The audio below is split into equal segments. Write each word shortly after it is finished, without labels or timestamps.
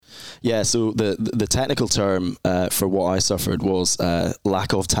Yeah, so the technical term for what I suffered was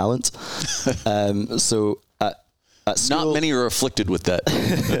lack of talent. So at school, not many are afflicted with that.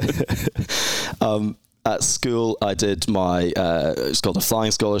 At school, I did my it's called a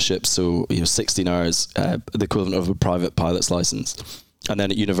flying scholarship, so 16 hours, the equivalent of a private pilot's license. And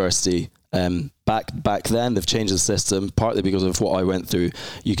then at university, back then they've changed the system partly because of what I went through.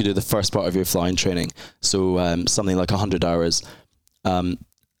 You could do the first part of your flying training, so something like 100 hours.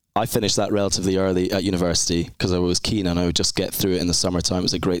 I finished that relatively early at university because I was keen and I would just get through it in the summertime. It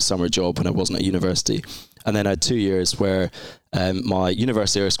was a great summer job when I wasn't at university. And then I had 2 years where my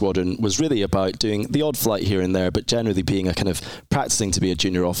university air squadron was really about doing the odd flight here and there, but generally being a kind of practicing to be a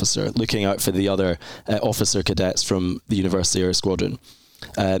junior officer, looking out for the other officer cadets from the university air squadron.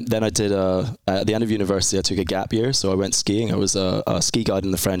 Then I did, at the end of university, I took a gap year. So I went skiing. I was a ski guide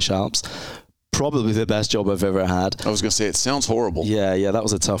in the French Alps. Probably the best job I've ever had. I was going to say, it sounds horrible. Yeah, that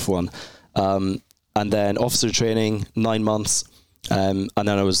was a tough one. And then officer training, 9 months. And then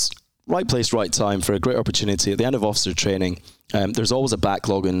I was right place, right time for a great opportunity. At the end of officer training, there's always a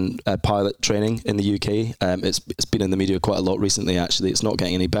backlog in pilot training in the UK. It's been in the media quite a lot recently, actually. It's not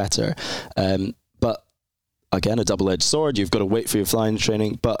getting any better. But again, a double-edged sword. You've got to wait for your flying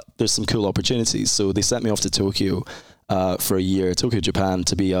training, but there's some cool opportunities. So they sent me off to Tokyo for a year, Tokyo, Japan,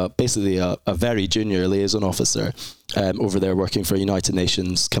 to be basically a very junior liaison officer over there working for United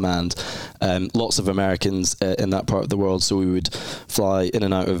Nations Command. Lots of Americans in that part of the world, so we would fly in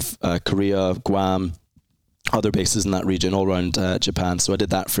and out of Korea, Guam, other bases in that region, all around Japan. So I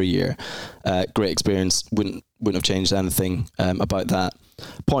did that for a year. Great experience. Wouldn't have changed anything about that.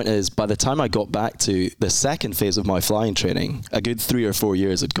 Point is, by the time I got back to the second phase of my flying training, a good 3 or 4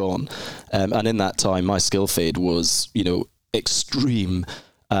 years had gone. And in that time, my skill fade was, extreme.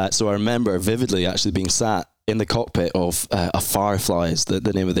 So I remember vividly actually being sat in the cockpit of a Firefly, is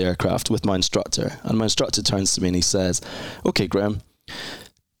the name of the aircraft, with my instructor. And my instructor turns to me and he says, "Okay, Graham,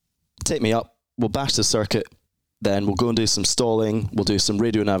 take me up. We'll bash the circuit. Then we'll go and do some stalling. We'll do some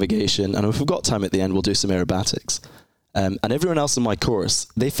radio navigation. And if we've got time at the end, we'll do some aerobatics." And everyone else in my course,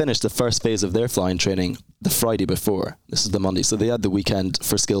 they finished the first phase of their flying training the Friday before. This is the Monday. So they had the weekend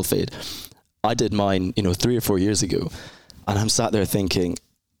for skill fade. I did mine, 3 or 4 years ago. And I'm sat there thinking,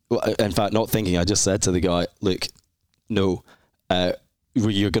 well, in fact, not thinking, I just said to the guy, "Look, no,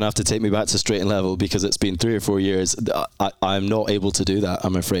 you're going to have to take me back to straight and level because it's been 3 or 4 years. I'm not able to do that,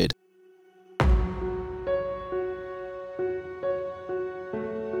 I'm afraid."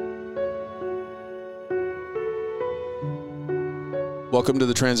 Welcome to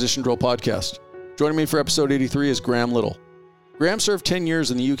the Transition Drill Podcast. Joining me for episode 83 is Graham Little. Graham served 10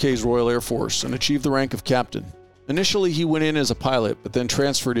 years in the UK's Royal Air Force and achieved the rank of captain. Initially, he went in as a pilot, but then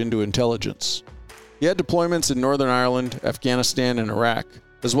transferred into intelligence. He had deployments in Northern Ireland, Afghanistan, and Iraq,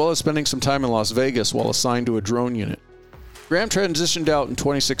 as well as spending some time in Las Vegas while assigned to a drone unit. Graham transitioned out in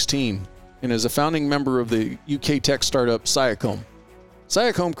 2016 and is a founding member of the UK tech startup Cyacomb.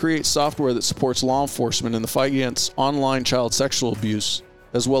 Cyacomb creates software that supports law enforcement in the fight against online child sexual abuse,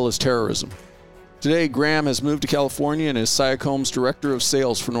 as well as terrorism. Today, Graham has moved to California and is Cyacomb's Director of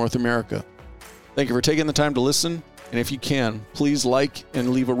Sales for North America. Thank you for taking the time to listen, and if you can, please like and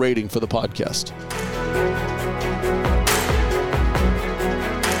leave a rating for the podcast.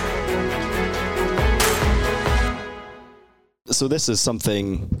 So this is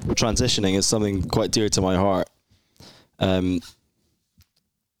something, transitioning is something quite dear to my heart.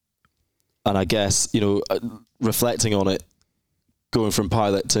 And I guess, reflecting on it, going from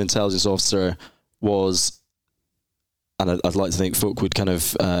pilot to intelligence officer was, and I'd like to think folk would kind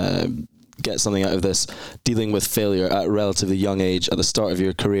of get something out of this, dealing with failure at a relatively young age at the start of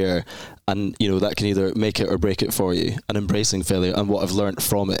your career. And, that can either make it or break it for you, and embracing failure and what I've learned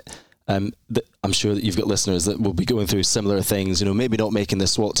from it. I'm sure that you've got listeners that will be going through similar things, maybe not making the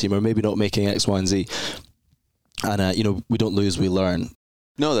SWAT team or maybe not making X, Y, and Z. And, we don't lose, we learn.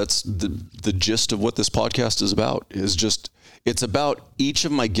 No, that's the gist of what this podcast is about, it's about each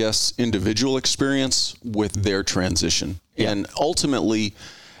of my guests' individual experience with their transition. Yeah. And ultimately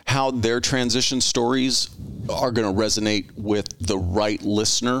how their transition stories are going to resonate with the right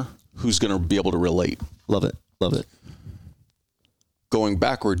listener who's going to be able to relate. Love it. Going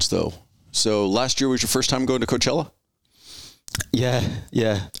backwards though. So last year was your first time going to Coachella? Yeah.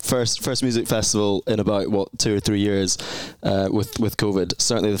 First music festival in about 2 or 3 years with COVID.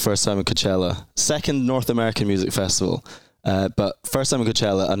 Certainly the first time in Coachella. Second North American music festival. But first time in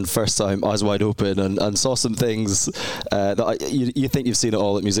Coachella and first time eyes wide open and saw some things that you think you've seen it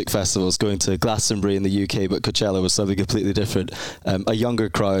all at music festivals, going to Glastonbury in the UK, but Coachella was something completely different. A younger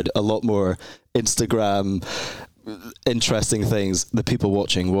crowd, a lot more Instagram interesting things. The people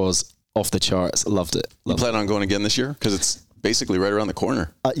watching was off the charts. Loved it. You plan on going again this year? Because it's basically right around the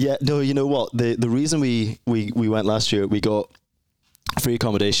corner. Yeah, no, you know what? The reason we went last year, we got free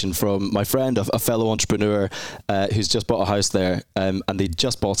accommodation from my friend, a fellow entrepreneur who's just bought a house there, and they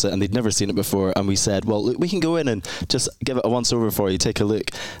just bought it and they'd never seen it before, and we said, well, look, we can go in and just give it a once over for you, take a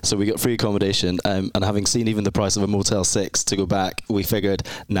look. So we got free accommodation, and having seen even the price of a Motel 6 to go back, we figured,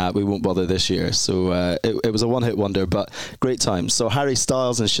 nah, we won't bother this year. So it was a one-hit wonder, but great time. So Harry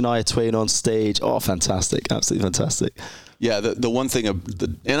Styles and Shania Twain on stage, oh, fantastic, absolutely fantastic. Yeah, the one thing,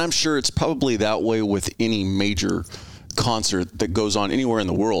 and I'm sure it's probably that way with any major concert that goes on anywhere in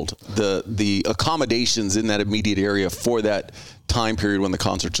the world. The accommodations in that immediate area for that time period when the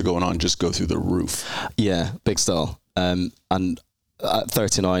concerts are going on just go through the roof. Yeah, big style. And at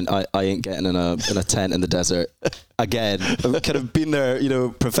 39, I ain't getting in a tent in the desert again. I've kind of been there,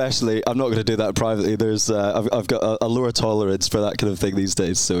 professionally. I'm not going to do that privately. There's I've got a lower tolerance for that kind of thing these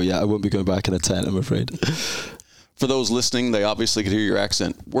days. So yeah, I won't be going back in a tent, I'm afraid. For those listening, they obviously could hear your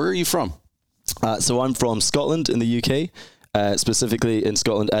accent. Where are you from? So I'm from Scotland in the UK, specifically in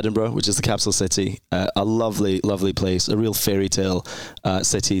Scotland, Edinburgh, which is the capital city. A lovely, lovely place, a real fairy tale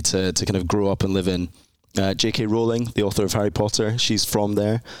city to kind of grow up and live in. J.K. Rowling, the author of Harry Potter, she's from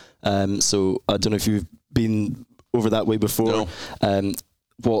there. So I don't know if you've been over that way before. No.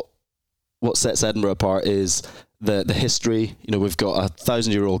 What sets Edinburgh apart is the history. We've got a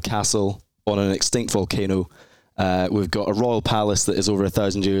 1,000-year-old castle on an extinct volcano. We've got a royal palace that is over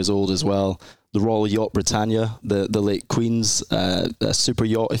 1,000 years old as well. The Royal Yacht Britannia, the late Queen's super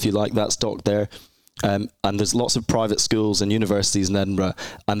yacht, if you like, that's docked there. And there's lots of private schools and universities in Edinburgh,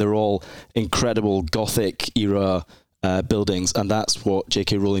 and they're all incredible Gothic era buildings, and that's what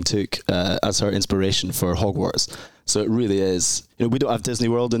J.K. Rowling took as her inspiration for Hogwarts. So it really is. We don't have Disney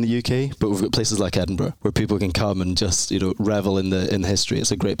World in the UK, but we've got places like Edinburgh where people can come and just revel in the history.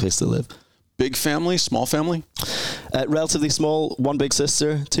 It's a great place to live. Big family, small family? Relatively small. One big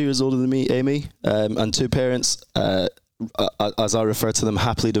sister, 2 years older than me, Amy, and 2 parents, as I refer to them,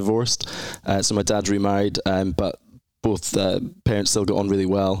 happily divorced. So my dad's remarried, but both parents still got on really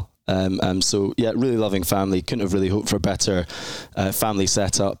well. So yeah, really loving family. Couldn't have really hoped for a better family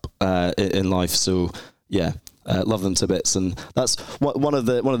setup in life. So yeah, love them to bits, and that's one of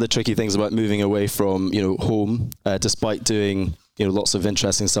the tricky things about moving away from home, despite doing lots of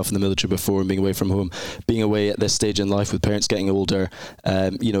interesting stuff in the military before and being away from home, being away at this stage in life with parents getting older.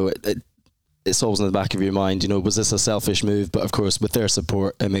 It's always in the back of your mind, was this a selfish move? But of course, with their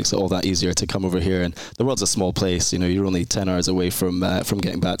support, it makes it all that easier to come over here. And the world's a small place. You're only 10 hours away from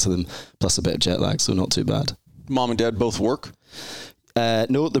getting back to them, plus a bit of jet lag, so not too bad. Mom and dad both work?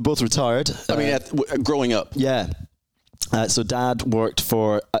 No, they're both retired. I mean, growing up. Yeah. So dad worked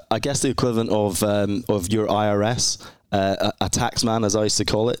for, I guess, the equivalent of your IRS. A tax man, as I used to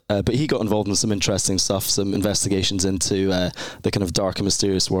call it, but he got involved in some interesting stuff, some investigations into the kind of dark and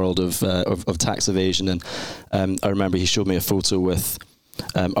mysterious world of tax evasion. And I remember he showed me a photo with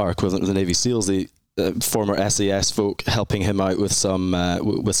our equivalent of the Navy SEALs, the former SAS folk, helping him out with some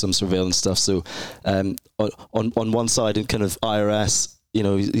surveillance stuff. So on one side, in kind of IRS,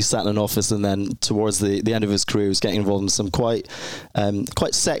 he sat in an office, and then towards the end of his career, he was getting involved in some quite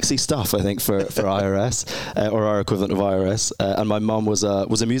sexy stuff, I think, for IRS or our equivalent of IRS. And my mum was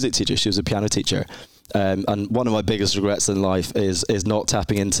a music teacher. She was a piano teacher. And one of my biggest regrets in life is not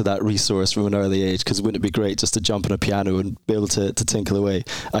tapping into that resource from an early age, because wouldn't it be great just to jump on a piano and be able to tinkle away?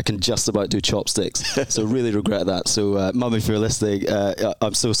 I can just about do chopsticks, so really regret that. So Mum, if you're listening,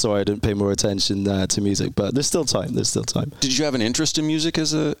 I'm so sorry I didn't pay more attention to music, but there's still time. Did you have an interest in music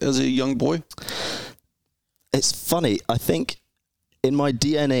as a young boy? It's funny. I think in my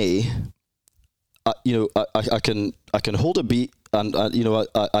DNA, I can hold a beat, and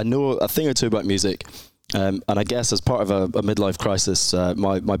I know a thing or two about music, and I guess as part of a midlife crisis,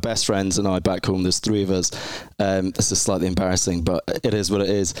 my best friends and I back home, there's 3 of us. This is slightly embarrassing, but it is what it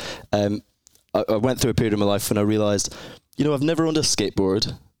is. I went through a period of my life when I realised, I've never owned a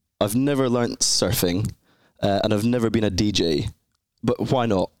skateboard, I've never learnt surfing, and I've never been a DJ. But why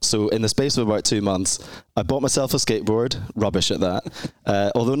not? So in the space of about 2 months, I bought myself a skateboard, rubbish at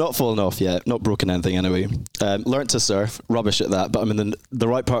that, although not fallen off yet, not broken anything anyway. Learned to surf, rubbish at that, but I'm in the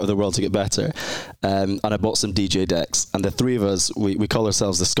right part of the world to get better. And I bought some DJ decks, and the 3 of us, we call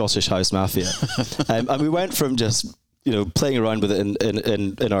ourselves the Scottish House Mafia. And we went from just playing around with it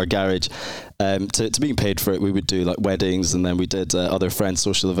in our garage, to being paid for it. We would do like weddings, and then we did other friends'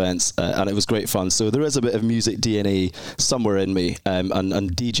 social events, and it was great fun. So there is a bit of music DNA somewhere in me, and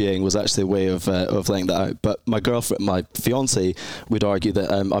DJing was actually a way of letting that out. But my girlfriend, my fiance, would argue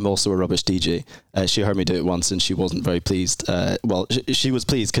that I'm also a rubbish DJ. She heard me do it once, and she wasn't very pleased. Well, she was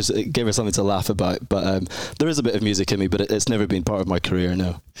pleased because it gave her something to laugh about. But there is a bit of music in me, but it's never been part of my career.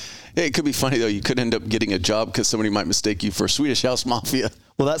 No. Hey, it could be funny though. You could end up getting a job because somebody might mistake you for Swedish House Mafia.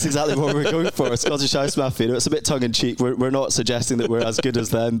 Well, that's exactly what we're going for. Scottish House Mafia. It's a bit tongue in cheek. We're not suggesting that we're as good as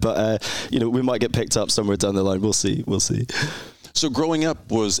them, but we might get picked up somewhere down the line. We'll see. So, growing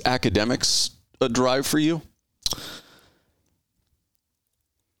up, was academics a drive for you?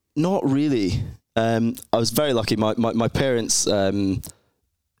 Not really. I was very lucky. My parents.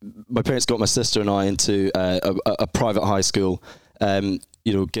 My parents got my sister and I into a private high school.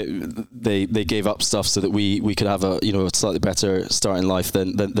 They gave up stuff so that we could have a slightly better start in life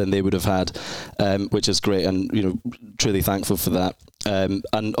than they would have had, which is great, and truly thankful for that.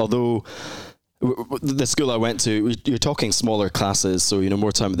 And although the school I went to, you're talking smaller classes, so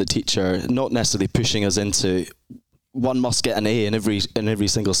more time with the teacher, not necessarily pushing us into one must get an A in every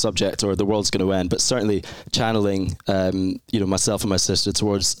single subject or the world's going to end, but certainly channeling myself and my sister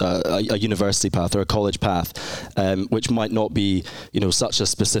towards a university path or a college path, which might not be such a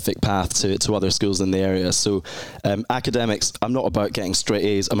specific path to other schools in the area. So academics, I'm not about getting straight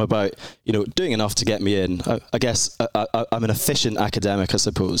A's. I'm about doing enough to get me in. I guess I'm an efficient academic, I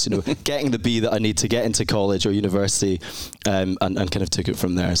suppose. Getting the B that I need to get into college or university, and kind of took it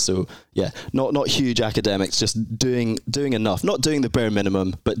from there. So yeah, not huge academics, just doing enough, not doing the bare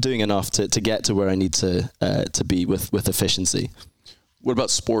minimum, but doing enough to get to where I need to be with efficiency. What about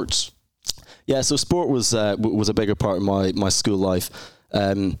sports? Yeah, so sport was a bigger part of my school life.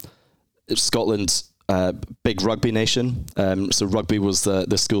 Scotland's big rugby nation, so rugby was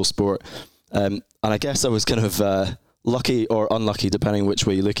the school sport, and I guess I was kind of lucky or unlucky depending which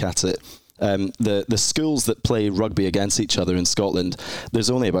way you look at it. The schools that play rugby against each other in Scotland,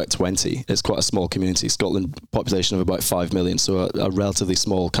 there's only about 20. It's quite a small community. Scotland population of about 5 million, so a relatively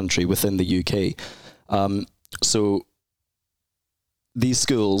small country within the UK. So these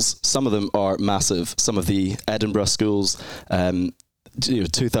schools, some of them are massive. Some of the Edinburgh schools,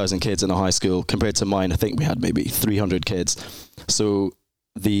 2,000 kids in a high school, compared to mine, I think we had maybe 300 kids. So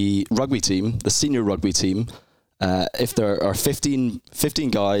the rugby team, the senior rugby team, if there are 15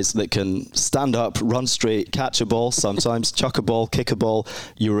 guys that can stand up, run straight, catch a ball, sometimes chuck a ball, kick a ball,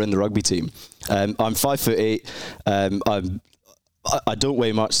 you're in the rugby team. I'm 5'8". I don't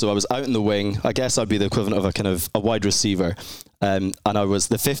weigh much, so I was out in the wing. I guess I'd be the equivalent of a wide receiver. And I was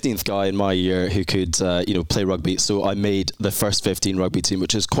the 15th guy in my year who could, play rugby. So I made the first 15 rugby team,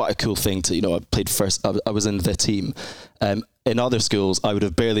 which is quite a cool thing to, I played first. I was in the team. In other schools, I would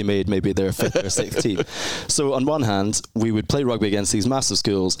have barely made maybe their 5th or 6th team. So on one hand, we would play rugby against these massive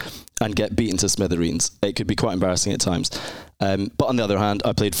schools and get beaten to smithereens. It could be quite embarrassing at times. But on the other hand,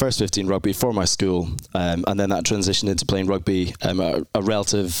 I played first 15 rugby for my school, and then that transitioned into playing rugby at a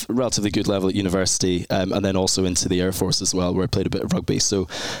relatively good level at university, and then also into the Air Force as well, where I played a bit of rugby. So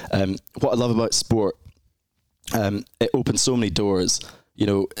what I love about sport, it opens so many doors.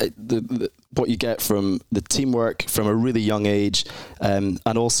 What you get from the teamwork from a really young age, and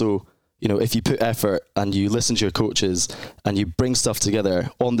also, if you put effort and you listen to your coaches and you bring stuff together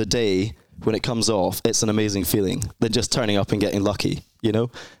on the day when it comes off, it's an amazing feeling than just turning up and getting lucky.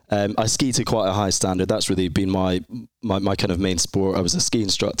 I ski to quite a high standard. That's really been my kind of main sport. I was a ski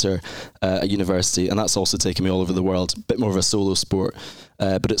instructor at university, and that's also taken me all over the world. A bit more of a solo sport,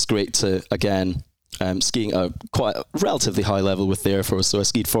 but it's great to, again, skiing at quite a relatively high level with the Air Force. So I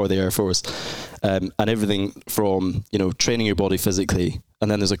skied for the Air Force, and everything from, training your body physically,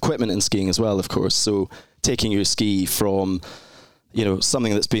 and then there's equipment in skiing as well, of course. So taking your ski from,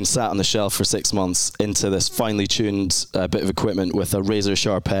 something that's been sat on the shelf for 6 months into this finely tuned bit of equipment with a razor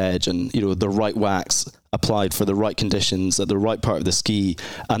sharp edge and, the right wax applied for the right conditions at the right part of the ski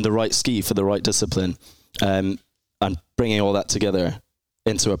and the right ski for the right discipline, and bringing all that together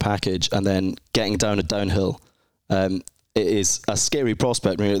into a package and then getting down a downhill. It is a scary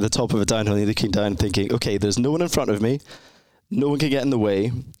prospect when you're at the top of a downhill and you're looking down thinking, okay, there's no one in front of me, no one can get in the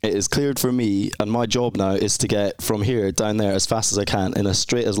way, it is cleared for me, and my job now is to get from here down there as fast as I can in as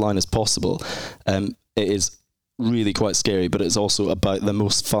straight as line as possible. It is really quite scary, but it's also about the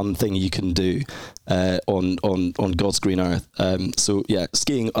most fun thing you can do on God's green earth. So yeah,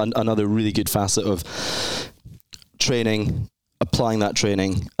 skiing, another really good facet of training, applying that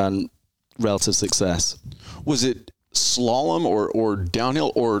training, and relative success. Was it slalom or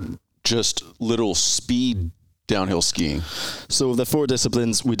downhill or just little speed downhill skiing? So the 4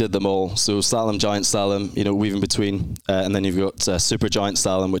 disciplines, we did them all. So slalom, giant slalom, weaving between, and then you've got super giant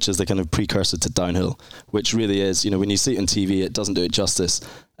slalom, which is the kind of precursor to downhill, which really is, when you see it on TV, it doesn't do it justice.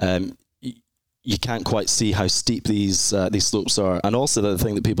 You can't quite see how steep these slopes are. And also the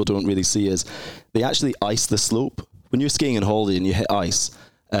thing that people don't really see is they actually ice the slope. When you're skiing in holiday and you hit ice,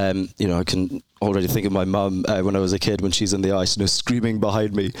 I can already think of my mum when I was a kid, when she's in the ice, screaming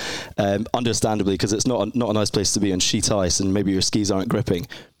behind me, understandably, because it's not a nice place to be on sheet ice and maybe your skis aren't gripping.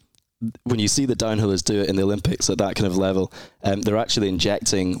 When you see the downhillers do it in the Olympics at that kind of level, they're actually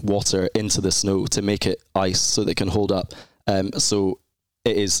injecting water into the snow to make it ice so they can hold up. So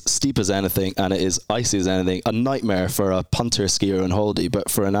it is steep as anything, and it is icy as anything. A nightmare for a punter skier on holiday,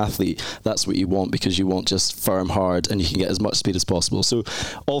 but for an athlete, that's what you want, because you want just firm, hard, and you can get as much speed as possible. So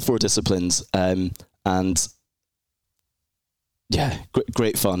all 4 disciplines, and yeah,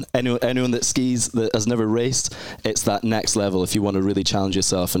 great fun. Anyone that skis that has never raced, it's that next level if you want to really challenge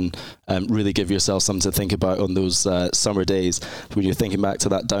yourself and really give yourself something to think about on those summer days. When you're thinking back to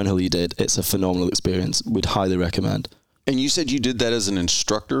that downhill you did, it's a phenomenal experience. Would highly recommend. And you said you did that as an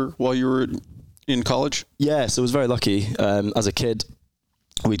instructor while you were in college? Yeah, so I was very lucky. As a kid,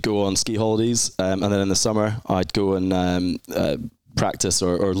 we'd go on ski holidays, and then in the summer, I'd go and practice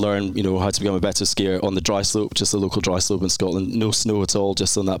or learn, how to become a better skier on the dry slope, just the local dry slope in Scotland. No snow at all,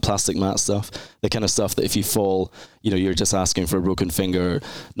 just on that plastic mat stuff. The kind of stuff that if you fall, you're just asking for a broken finger.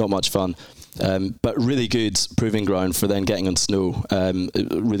 Not much fun. But really good proving ground for then getting on snow.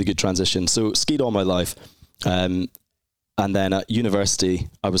 Really good transition. So skied all my life. And then at university,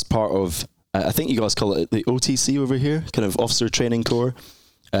 I was part of, I think you guys call it the OTC over here, kind of Officer Training Corps.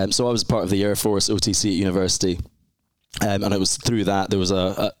 So I was part of the Air Force OTC at university. And it was through that, there was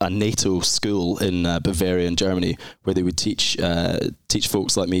a NATO school in Bavaria in Germany where they would teach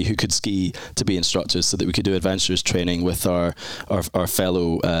folks like me who could ski to be instructors, so that we could do adventurous training with our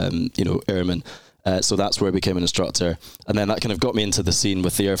fellow, airmen. So that's where I became an instructor. And then that kind of got me into the scene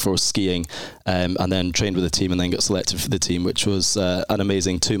with the Air Force skiing, and then trained with the team and then got selected for the team, which was an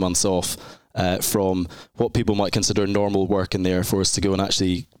amazing 2 months off from what people might consider normal work in the Air Force to go and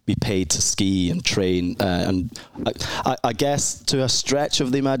actually be paid to ski and train. And I guess to a stretch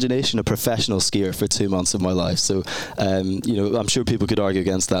of the imagination, a professional skier for 2 months of my life. So, I'm sure people could argue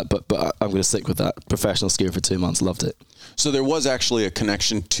against that, but I'm going to stick with that. Professional skier for 2 months, loved it. So there was actually a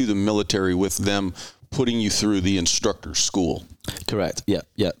connection to the military with them putting you through the instructor school. Correct.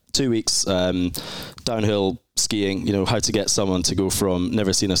 Yeah. 2 weeks, downhill skiing, how to get someone to go from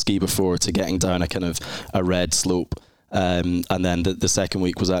never seen a ski before to getting down a kind of a red slope. And then the second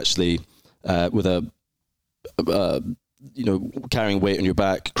week was actually with carrying weight on your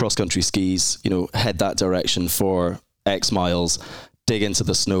back, cross-country skis, head that direction for X miles, dig into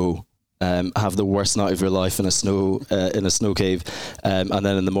the snow, have the worst night of your life in a snow cave, and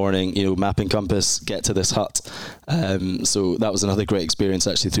then in the morning, mapping compass, get to this hut. So that was another great experience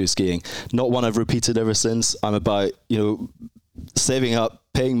actually through skiing. Not one I've repeated ever since. I'm about saving up,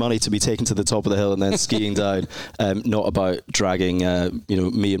 paying money to be taken to the top of the hill and then skiing down. Not about dragging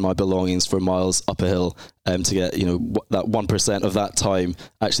me and my belongings for miles up a hill to get that 1% of that time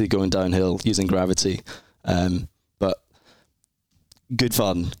actually going downhill using gravity. Good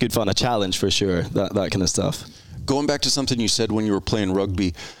fun, a challenge for sure, that kind of stuff. Going back to something you said when you were playing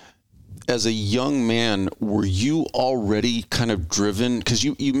rugby, as a young man, were you already kind of driven? Because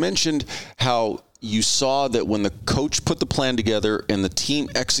you mentioned how you saw that when the coach put the plan together and the team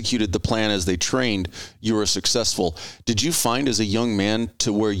executed the plan as they trained, you were successful. Did you find as a young man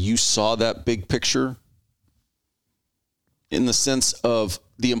to where you saw that big picture in the sense of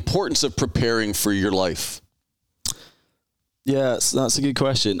the importance of preparing for your life? Yeah, that's a good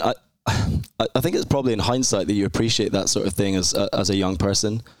question. I think it's probably in hindsight that you appreciate that sort of thing as a young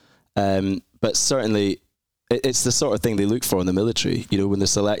person. But certainly it's the sort of thing they look for in the military, when they're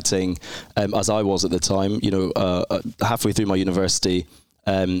selecting, as I was at the time, halfway through my university,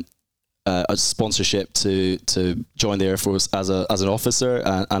 a sponsorship to join the Air Force as an officer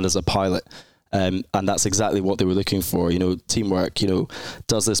and as a pilot. And that's exactly what they were looking for, teamwork,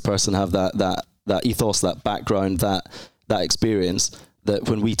 does this person have that ethos, that background, that experience, that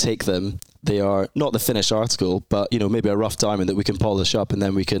when we take them, they are not the finished article, but maybe a rough diamond that we can polish up and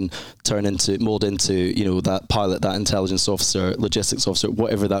then we can mold into that pilot, that intelligence officer, logistics officer,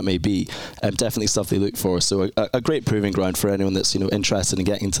 whatever that may be. Definitely stuff they look for. So a great proving ground for anyone that's interested in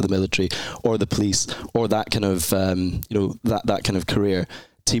getting into the military or the police or that kind of that kind of career.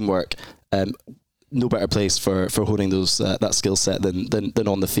 Teamwork. No better place for honing those that skill set than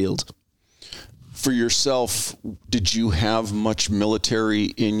on the field. For yourself, did you have much military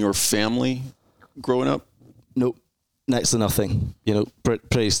in your family growing up? Nope. Next to nothing,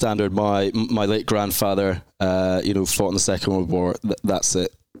 pretty standard. My late grandfather, fought in the Second World War. That's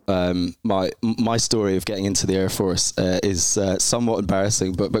it. My story of getting into the Air Force is somewhat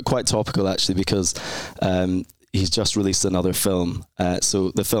embarrassing, but quite topical actually, because he's just released another film.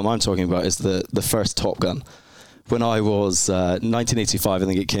 So the film I'm talking about is the first Top Gun. When I was 1985, I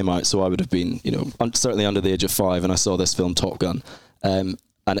think it came out. So I would have been, certainly under the age of 5, and I saw this film, Top Gun.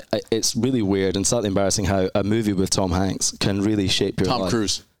 And it's really weird and slightly embarrassing how a movie with Tom Hanks can really shape your life. Tom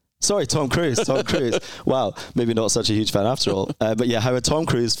Cruise. Sorry, Tom Cruise. Wow, maybe not such a huge fan after all. But yeah, how a Tom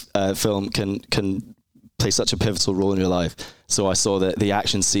Cruise film can play such a pivotal role in your life. So I saw the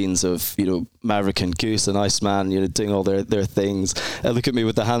action scenes of, Maverick and Goose and Iceman, doing all their things. Look at me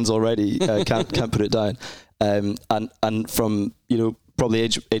with the hands already. Can't put it down. And from, probably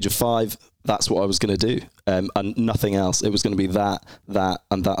age of 5, that's what I was going to do, and nothing else. It was going to be that,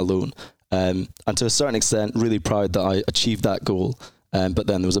 and that alone. And to a certain extent, really proud that I achieved that goal. But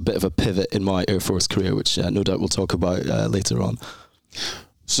then there was a bit of a pivot in my Air Force career, which no doubt we'll talk about later on.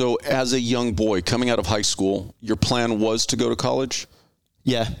 So as a young boy coming out of high school, your plan was to go to college?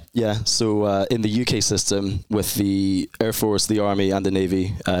 Yeah. So in the UK system, with the Air Force, the Army and the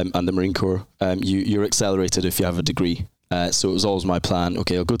Navy and the Marine Corps, you're accelerated if you have a degree. So it was always my plan,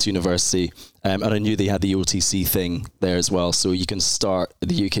 okay, I'll go to university. And I knew they had the OTC thing there as well. So you can start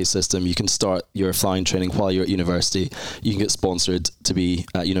the UK system, you can start your flying training while you're at university. You can get sponsored to be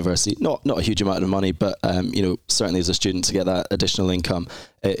at university. Not a huge amount of money, but, certainly as a student to get that additional income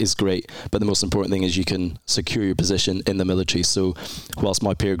is great. But the most important thing is you can secure your position in the military. So whilst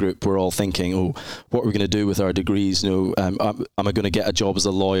my peer group were all thinking, what are we going to do with our degrees? Am I going to get a job as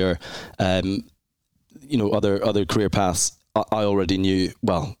a lawyer? Other career paths, I already knew.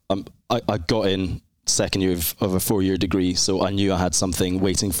 Well, I got in second year of a 4-year degree, so I knew I had something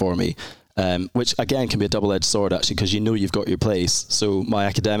waiting for me, which again can be a double-edged sword actually, because you've got your place. So my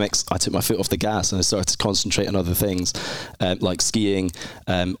academics, I took my foot off the gas and I started to concentrate on other things, like skiing,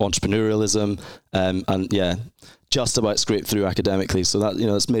 entrepreneurialism, and yeah, just about scraped through academically. So that,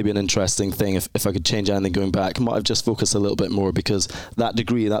 that's maybe an interesting thing. If I could change anything going back, I might have just focused a little bit more, because that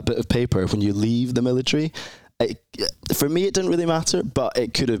degree, that bit of paper, when you leave the military, for me, it didn't really matter, but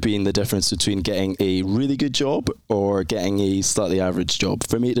it could have been the difference between getting a really good job or getting a slightly average job.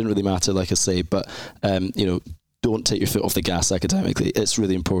 For me, it didn't really matter, like I say, but, don't take your foot off the gas academically. It's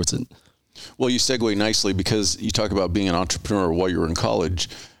really important. Well, you segue nicely, because you talk about being an entrepreneur while you were in college.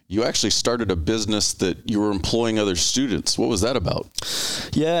 You actually started a business that you were employing other students. What was that about?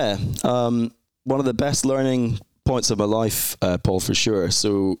 Yeah. One of the best learning points of my life, Paul, for sure.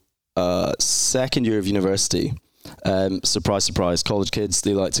 So, second year of university, surprise, surprise, college kids,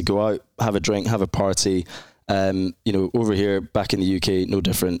 they like to go out, have a drink, have a party. Over here, back in the UK, no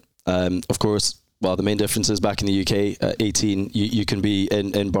different. Of course, well, the main difference is back in the UK, at 18, you can be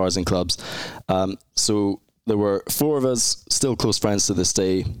in bars and clubs. So there were 4 of us, still close friends to this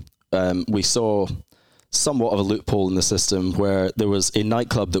day. We saw somewhat of a loophole in the system where there was a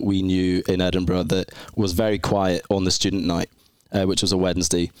nightclub that we knew in Edinburgh that was very quiet on the student night, which was a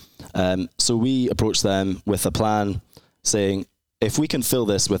Wednesday. So we approached them with a plan saying, if we can fill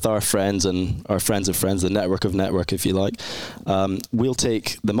this with our friends and our friends of friends, the network of network, if you like, we'll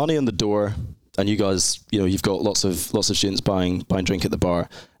take the money on the door, and you guys, you've got lots of students buying drink at the bar.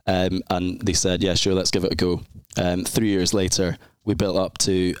 And they said, yeah, sure, let's give it a go. 3 years later, we built up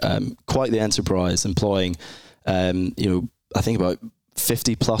to quite the enterprise, employing, I think about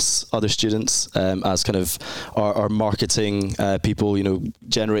 50 plus other students as kind of our marketing people,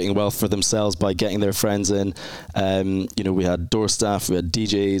 generating wealth for themselves by getting their friends in. We had door staff, we had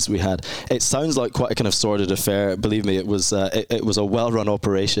DJs, it sounds like quite a kind of sordid affair. Believe me, it was a well-run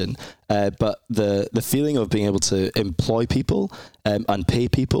operation. But the feeling of being able to employ people and pay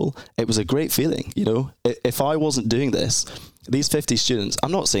people, it was a great feeling. If I wasn't doing this, these 50 students,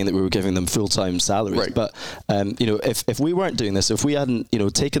 I'm not saying that we were giving them full-time salaries, right, but, if we weren't doing this, if we hadn't,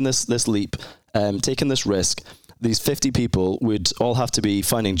 taken this leap, taken this risk, these 50 people would all have to be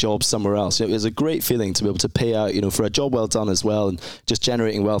finding jobs somewhere else. It was a great feeling to be able to pay out, for a job well done as well, and just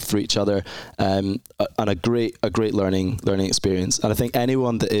generating wealth for each other, and a great learning experience. And I think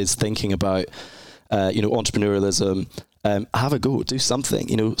anyone that is thinking about, entrepreneurialism, have a go, do something,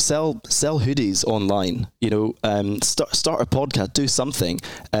 sell hoodies online, start a podcast, do something.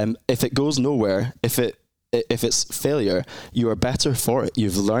 If it goes nowhere, if it's failure, you are better for it.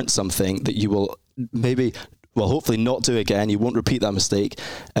 You've learned something that you will hopefully not do again. You won't repeat that mistake.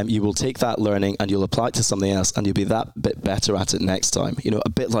 You will take that learning and you'll apply it to something else, and you'll be that bit better at it next time. A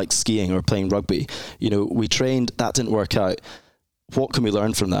bit like skiing or playing rugby. We trained, that didn't work out. what can we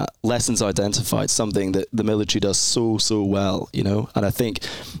learn from that? Lessons identified, something that the military does so well, you know. And I think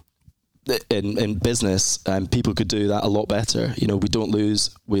in business, people could do that a lot better. You know, we don't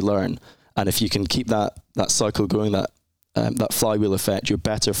lose, we learn. And if you can keep that cycle going, that flywheel effect, you're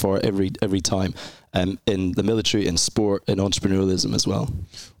better for it every time. In the military, in sport, in entrepreneurialism as well.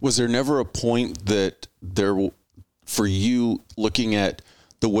 Was there never a point that for you, looking at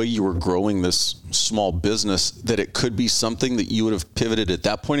the way you were growing this small business, that it could be something that you would have pivoted at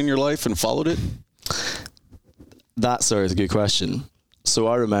that point in your life and followed it? That's a good question. So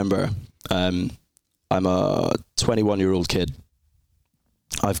I remember I'm a 21-year-old kid.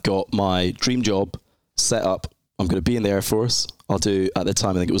 I've got my dream job set up. I'm going to be in the Air Force. I'll do, at the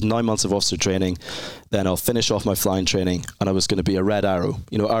time, I think it was 9 months of officer training. Then I'll finish off my flying training, and I was going to be a Red Arrow,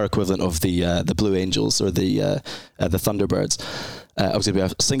 you know, our equivalent of the Blue Angels or the Thunderbirds. I was going to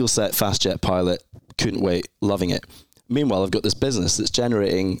be a single set fast jet pilot. Couldn't wait, loving it. Meanwhile, I've got this business that's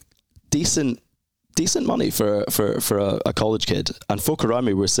generating decent money for a college kid, and folk around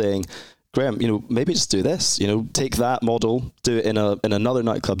me were saying, Graham, you know, maybe just do this, you know, take that model, do it in another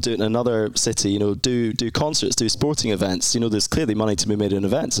nightclub, do it in another city, you know, do concerts, do sporting events. You know, there's clearly money to be made in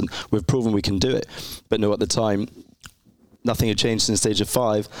events, and we've proven we can do it. But no, at the time, nothing had changed since stage of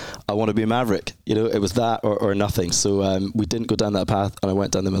 5. I want to be a maverick. You know, it was that or nothing. So we didn't go down that path, and I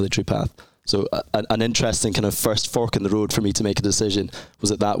went down the military path. So an interesting kind of first fork in the road for me to make a decision.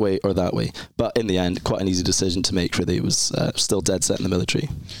 Was it that way or that way? But in the end, quite an easy decision to make, really. It was still dead set in the military.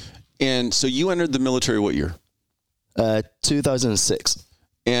 And so you entered the military what year? 2006.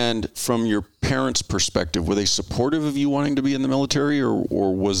 And from your parents' perspective, were they supportive of you wanting to be in the military,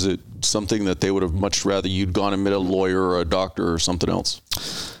 or was it something that they would have much rather you'd gone and met a lawyer or a doctor or something else?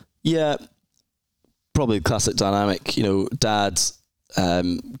 Yeah, probably classic dynamic. You know, dad's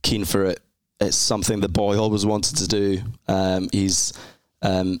keen for it. It's something the boy always wanted to do. He's,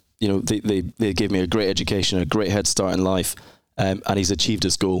 you know, they gave me a great education, a great head start in life. And he's achieved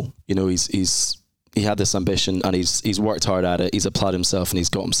his goal. You know, he had this ambition, and he's worked hard at it. He's applied himself, and he's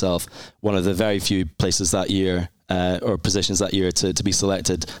got himself one of the very few places that year, or positions that year, to be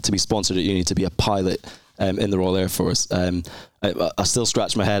selected, to be sponsored at uni, to be a pilot in the Royal Air Force. I still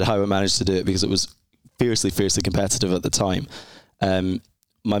scratch my head how I managed to do it, because it was fiercely competitive at the time.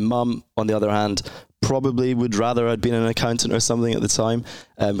 My mum, on the other hand, probably would rather I'd been an accountant or something at the time,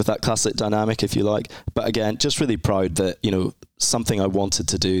 with that classic dynamic, if you like. But again, just really proud that, you know, something I wanted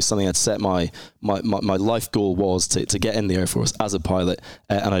to do, something I'd set my life goal was to get in the Air Force as a pilot,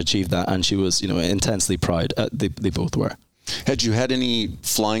 and I achieved that. And she was, you know, intensely proud. They both were. Had you had any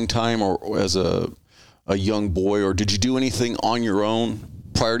flying time or as a young boy, or did you do anything on your own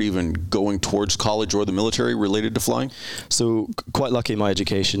prior to even going towards college or the military related to flying? So quite lucky in my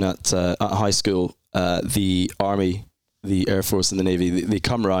education at high school. The Army, the Air Force and the Navy, they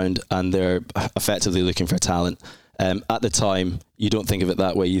come around and they're effectively looking for talent. At the time, you don't think of it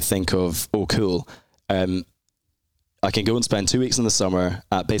that way. You think of, oh, cool. I can go and spend 2 weeks in the summer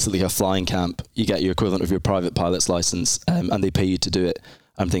at basically a flying camp. You get your equivalent of your private pilot's license, and they pay you to do it.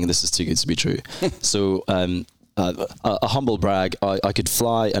 I'm thinking this is too good to be true. So a humble brag, I could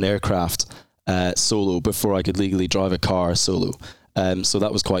fly an aircraft solo before I could legally drive a car solo. So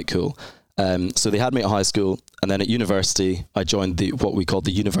that was quite cool. So they had me at high school, and then at university, I joined what we called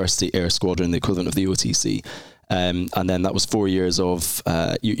the University Air Squadron, the equivalent of the OTC. And then that was 4 years of,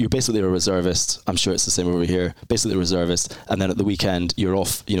 you're basically a reservist. I'm sure it's the same over here. Basically a reservist. And then at the weekend, you're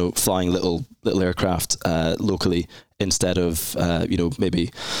off, you know, flying little aircraft locally instead of, you know, maybe,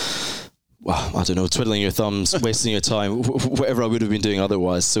 well, I don't know, twiddling your thumbs, wasting your time, whatever I would have been doing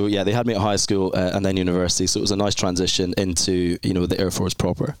otherwise. So yeah, they had me at high school and then university. So it was a nice transition into, you know, the Air Force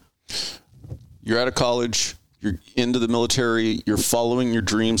proper. You're out of college. You're into the military. You're following your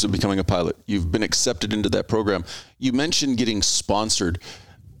dreams of becoming a pilot. You've been accepted into that program. You mentioned getting sponsored.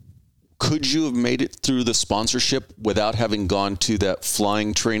 Could you have made it through the sponsorship without having gone to that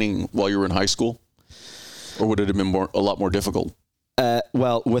flying training while you were in high school? Or would it have been a lot more difficult?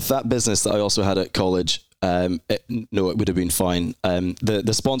 Well, with that business that I also had at college, no, it would have been fine.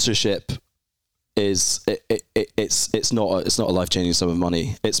 The sponsorship it's not a life-changing sum of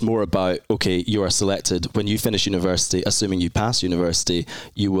money. It's more about, okay, you are selected. When you finish university, assuming you pass university,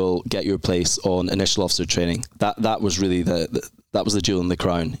 you will get your place on initial officer training. That was really that was the jewel in the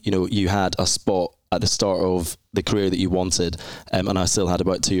crown. You know, you had a spot at the start of the career that you wanted, and I still had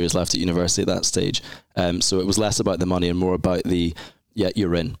about 2 years left at university at that stage. So it was less about the money and more about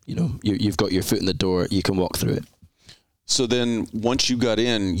you're in. You know, you've got your foot in the door. You can walk through it. So then once you got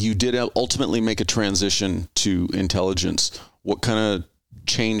in, you did ultimately make a transition to intelligence. What kind of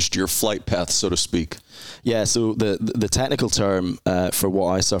changed your flight path, so to speak? Yeah, so the technical term for what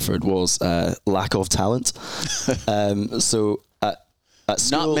I suffered was lack of talent. So at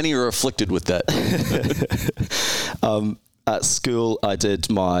school, not many are afflicted with that. At school, I did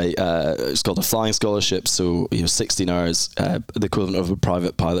my it's called a flying scholarship, so 16 hours, the equivalent of a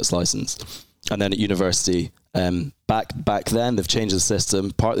private pilot's license. And then at university, back then they've changed the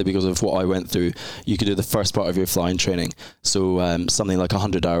system partly because of what I went through. You could do the first part of your flying training, so something like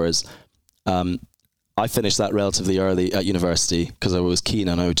 100 hours. I finished that relatively early at university because I was keen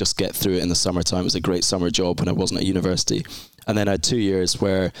and I would just get through it in the summertime. It was a great summer job when I wasn't at university. And then I had 2 years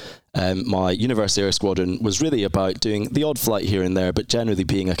where my university air squadron was really about doing the odd flight here and there, but generally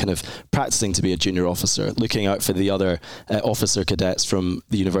being a kind of practicing to be a junior officer, looking out for the other officer cadets from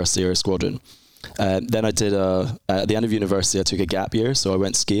the university air squadron. Then I did at the end of university, I took a gap year. So I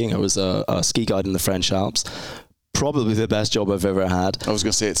went skiing. I was a ski guide in the French Alps. Probably the best job I've ever had. I was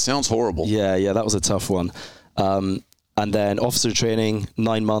going to say, it sounds horrible. Yeah, that was a tough one. And then officer training,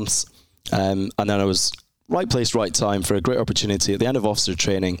 9 months. And then I was right place, right time for a great opportunity. At the end of officer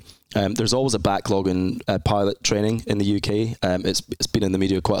training, there's always a backlog in pilot training in the UK. It's been in the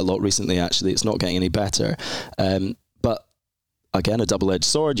media quite a lot recently, actually. It's not getting any better. But again, a double-edged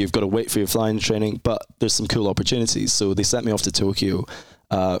sword. You've got to wait for your flying training, but there's some cool opportunities. So they sent me off to Tokyo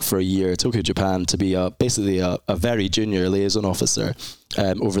for a year, Tokyo, Japan, to be basically a very junior liaison officer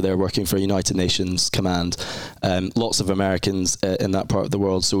over there working for United Nations Command. Lots of Americans in that part of the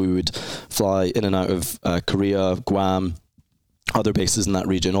world, so we would fly in and out of Korea, Guam, other bases in that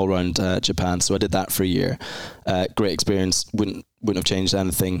region, all around Japan. So I did that for a year. Great experience. Wouldn't have changed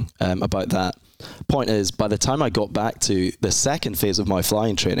anything about that. Point is, by the time I got back to the second phase of my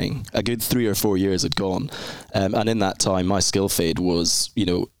flying training, a good 3 or 4 years had gone. And in that time, my skill fade was,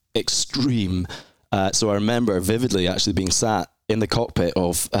 extreme. So I remember vividly actually being sat in the cockpit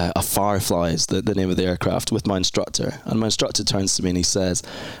of a Firefly, is the name of the aircraft, with my instructor. And my instructor turns to me and he says,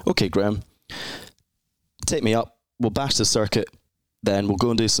 "Okay, Graham, take me up. We'll bash the circuit. Then we'll go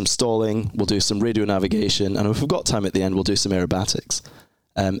and do some stalling. We'll do some radio navigation. And if we've got time at the end, we'll do some aerobatics."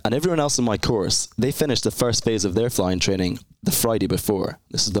 And everyone else in my course, they finished the first phase of their flying training the Friday before.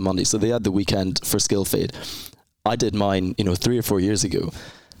 This is the Monday. So they had the weekend for skill fade. I did mine, 3 or 4 years ago.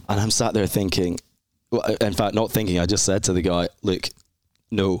 And I'm sat there thinking, well, in fact, not thinking, I just said to the guy, "Look,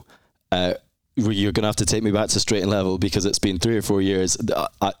 no, you're going to have to take me back to straight and level because it's been 3 or 4 years.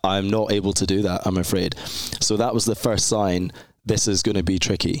 I'm not able to do that, I'm afraid." So that was the first sign. This is going to be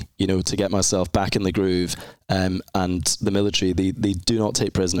tricky, to get myself back in the groove. And the military, they do not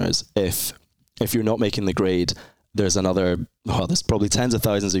take prisoners. If you're not making the grade, there's there's probably tens of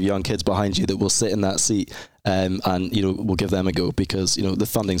thousands of young kids behind you that will sit in that seat, and we'll give them a go because the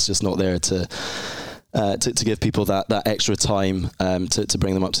funding's just not there to give people that extra time to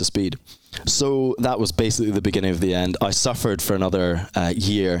bring them up to speed. So that was basically the beginning of the end. I suffered for another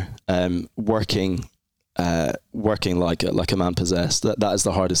year, working like a man possessed. That is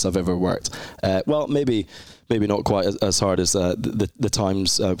the hardest I've ever worked. Well, maybe not quite as hard as the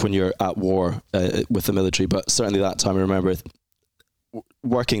times when you're at war with the military, but certainly that time I remember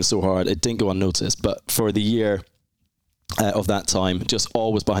working so hard it didn't go unnoticed. But for the year of that time, just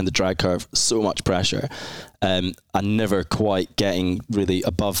always behind the drag curve, so much pressure, and never quite getting really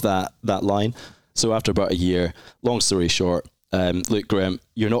above that line. So after about a year, long story short, look, Graham,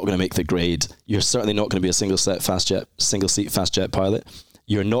 you're not going to make the grade. You're certainly not going to be a single seat fast jet pilot.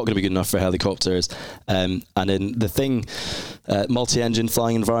 You're not going to be good enough for helicopters. And in the multi-engine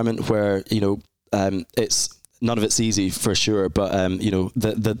flying environment where, it's none of it's easy for sure, but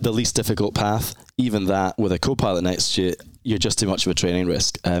the least difficult path, even that with a co-pilot next to you, you're just too much of a training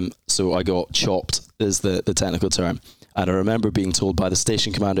risk. So I got chopped, is the technical term. And I remember being told by the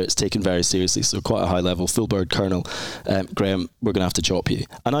station commander, it's taken very seriously, so quite a high level, full bird colonel, "Graham, we're going to have to chop you."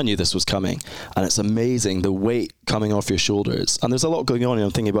 And I knew this was coming. And it's amazing, the weight coming off your shoulders. And there's a lot going on.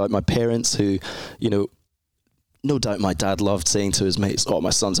 I'm thinking about my parents who, no doubt my dad loved saying to his mates, "Oh,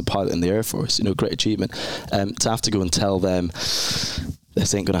 my son's a pilot in the Air Force, great achievement." To have to go and tell them,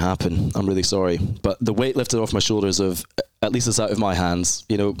 "This ain't going to happen. I'm really sorry." But the weight lifted off my shoulders of, at least it's out of my hands.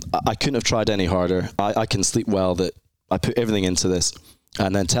 I couldn't have tried any harder. I can sleep well that I put everything into this.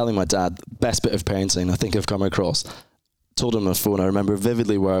 And then telling my dad, best bit of parenting I think I've come across. Told him on the phone, I remember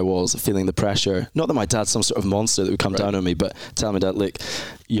vividly where I was, feeling the pressure. Not that my dad's some sort of monster that would come down on me, but telling my dad, "Look,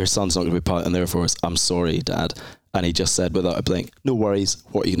 your son's not going to be pilot in the Air Force. I'm sorry, Dad." And he just said without a blink, "No worries,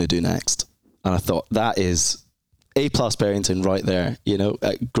 what are you going to do next?" And I thought, that is A+ parenting right there,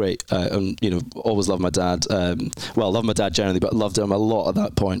 great. Always loved my dad. Loved my dad generally, but loved him a lot at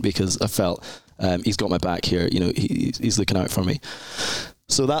that point because I felt he's got my back here. He's looking out for me.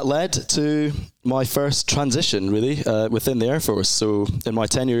 So that led to my first transition, really, within the Air Force. So in my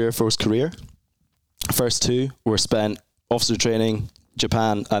 10-year Air Force career, first 2 were spent officer training,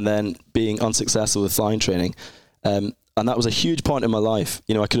 Japan, and then being unsuccessful with flying training. And that was a huge point in my life.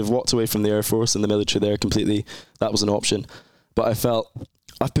 I could have walked away from the Air Force and the military there completely. That was an option. But I felt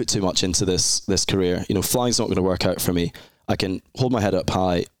I've put too much into this career. Flying's not going to work out for me. I can hold my head up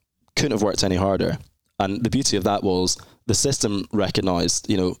high. Couldn't have worked any harder. And the beauty of that was the system recognised,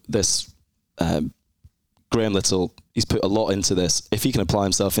 this Graham Little, he's put a lot into this. If he can apply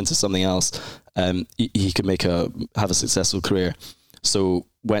himself into something else, he could have a successful career. So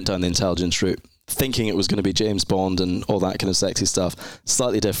went down the intelligence route, thinking it was going to be James Bond and all that kind of sexy stuff.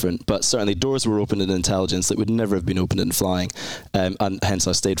 Slightly different, but certainly doors were opened in intelligence that would never have been opened in flying. And hence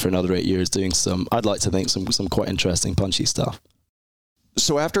I stayed for another 8 years doing I'd like to think some quite interesting, punchy stuff.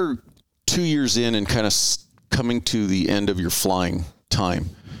 So after 2 years in and kind of coming to the end of your flying time,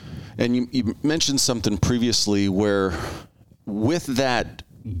 and you mentioned something previously where with that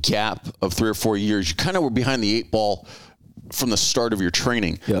gap of 3 or 4 years, you kind of were behind the 8 ball from the start of your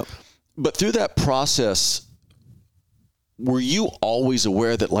training. Yeah. But through that process, were you always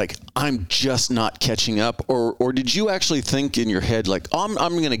aware that like, I'm just not catching up? Or did you actually think in your head, like, I'm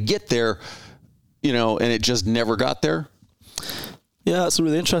going to get there, and it just never got there? Yeah, that's a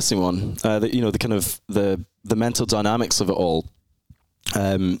really interesting one. The kind of the mental dynamics of it all.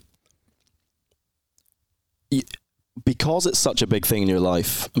 Because it's such a big thing in your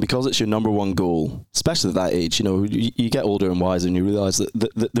life, and because it's your number one goal, especially at that age, you get older and wiser and you realize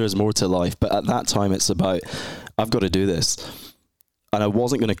that there's more to life. But at that time, it's about, I've got to do this. And I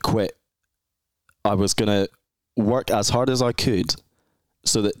wasn't going to quit. I was going to work as hard as I could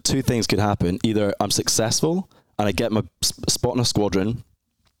so that 2 things could happen. Either I'm successful and I get my spot in a squadron,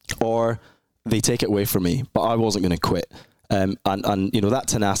 or they take it away from me. But I wasn't going to quit. And that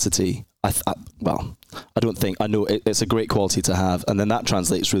tenacity, I know it's a great quality to have, and then that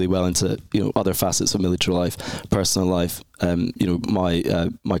translates really well into other facets of military life, personal life,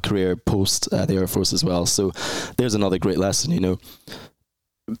 my career post the Air Force as well. So there's another great lesson.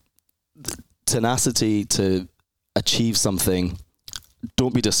 Tenacity to achieve something.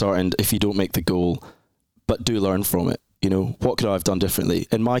 Don't be disheartened if you don't make the goal, but do learn from it. What could I have done differently?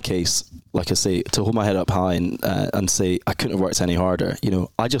 In my case, like I say, to hold my head up high and say I couldn't have worked any harder.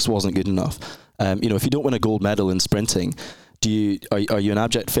 I just wasn't good enough. If you don't win a gold medal in sprinting, are you an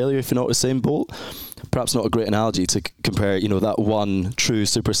abject failure if you're not Usain Bolt? Perhaps not a great analogy to compare, that one true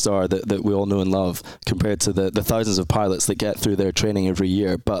superstar that we all know and love compared to the thousands of pilots that get through their training every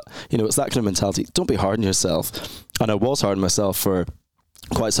year. But, it's that kind of mentality. Don't be hard on yourself. And I was hard on myself for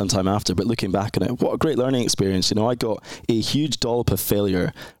quite some time after, but looking back on it, what a great learning experience. I got a huge dollop of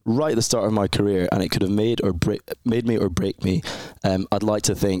failure right at the start of my career, and it could have made me or break me. I'd like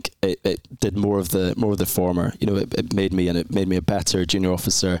to think it did more of the former. It made me a better junior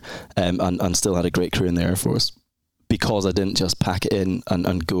officer, and still had a great career in the Air Force, because I didn't just pack it in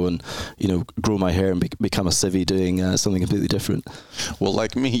and go and, grow my hair and become a civvy doing something completely different. Well,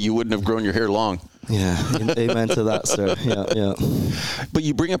 like me, you wouldn't have grown your hair long. Yeah, amen to that, sir. Yeah. But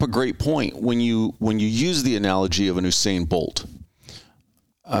you bring up a great point when you use the analogy of an Usain Bolt.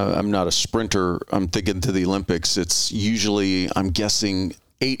 I'm not a sprinter. I'm thinking to the Olympics. It's usually, I'm guessing,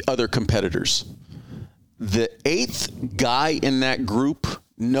 8 other competitors. The 8th guy in that group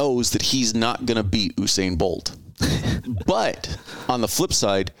knows that he's not going to beat Usain Bolt. But on the flip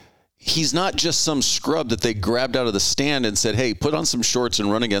side, he's not just some scrub that they grabbed out of the stand and said, hey, put on some shorts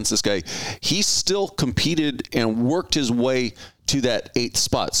and run against this guy. He still competed and worked his way to that 8th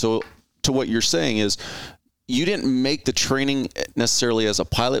spot. So to what you're saying is, you didn't make the training necessarily as a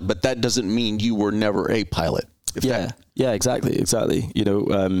pilot, but that doesn't mean you were never a pilot. Yeah, exactly. I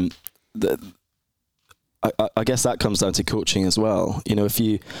guess that comes down to coaching as well. If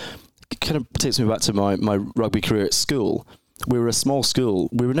you kind of takes me back to my rugby career at school. We were a small school.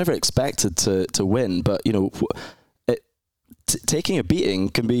 We were never expected to win, but taking a beating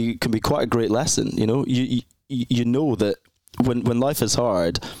can be quite a great lesson. You know that when life is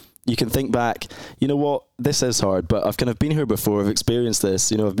hard, you can think back, this is hard, but I've kind of been here before. I've experienced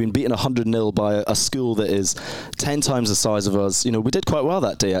this. I've been beaten 100-0 by a school that is 10 times the size of us. We did quite well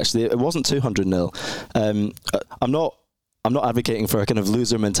that day, actually. It wasn't 200-0. I'm not advocating for a kind of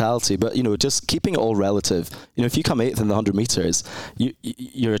loser mentality, but, just keeping it all relative. If you come 8th in the 100 meters,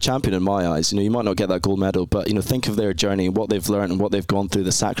 you're a champion in my eyes. You might not get that gold medal, but, think of their journey, what they've learned and what they've gone through,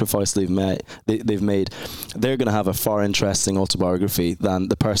 the sacrifice they've made. They're going to have a far interesting autobiography than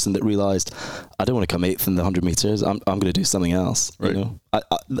the person that realized, I don't want to come 8th in the 100 meters. I'm going to do something else. Right.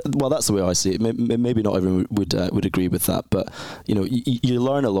 well, that's the way I see it. Maybe not everyone would agree with that, but you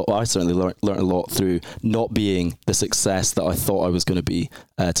learn a lot. I certainly learned a lot through not being the success that I thought I was going to be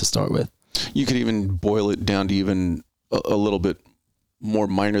to start with. You could even boil it down to even a little bit more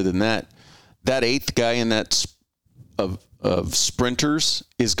minor than that. That eighth guy in that of sprinters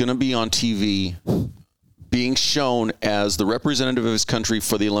is going to be on TV being shown as the representative of his country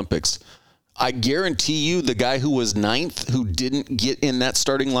for the Olympics. I guarantee you the guy who was ninth, who didn't get in that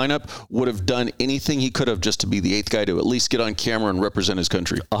starting lineup, would have done anything he could have just to be the eighth guy to at least get on camera and represent his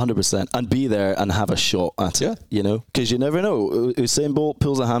country. 100%. And be there and have a shot at it, because you never know. Usain Bolt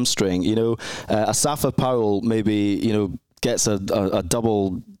pulls a hamstring, Asafa Powell maybe, gets a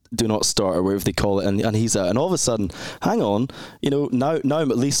double do not start or whatever they call it, and he's out. And all of a sudden, hang on, now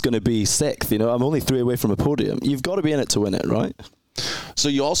I'm at least going to be sixth. I'm only 3 away from a podium. You've got to be in it to win it, right? So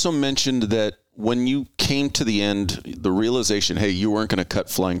you also mentioned that when you came to the end, the realization, hey, you weren't going to cut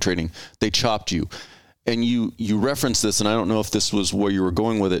flying training. They chopped you. And you referenced this, and I don't know if this was where you were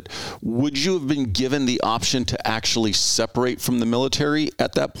going with it. Would you have been given the option to actually separate from the military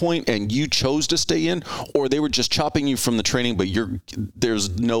at that point, and you chose to stay in, or they were just chopping you from the training, but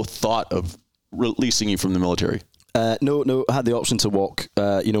there's no thought of releasing you from the military? No, I had the option to walk.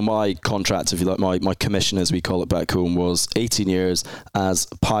 My contract, if you like, my commission, as we call it back home, was 18 years as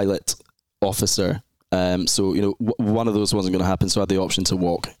pilot officer. So one of those wasn't going to happen, so I had the option to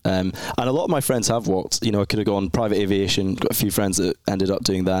walk. And a lot of my friends have walked. I could have gone private aviation. Got a few friends that ended up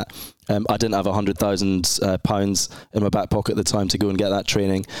doing that. I didn't have £100,000 in my back pocket at the time to go and get that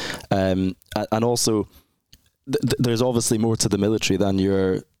training. And also, there's obviously more to the military than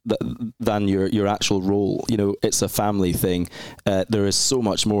your actual role. It's a family thing. There is so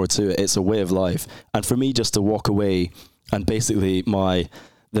much more to it. It's a way of life. And for me, just to walk away, and basically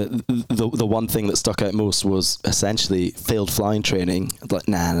the one thing that stuck out most was essentially failed flying training. Like,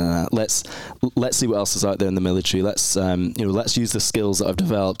 nah. Let's see what else is out there in the military. Let's use the skills that I've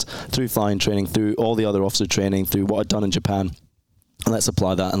developed through flying training, through all the other officer training, through what I've done in Japan. And let's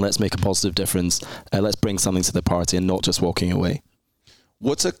apply that, and let's make a positive difference. Let's bring something to the party and not just walking away.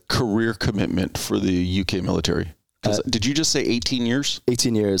 What's a career commitment for the UK military? Did you just say 18 years?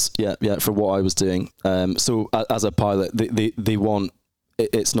 18 years, yeah, for what I was doing. So as a pilot, they want.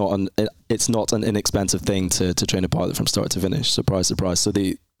 It's not an inexpensive thing to train a pilot from start to finish. Surprise, surprise. So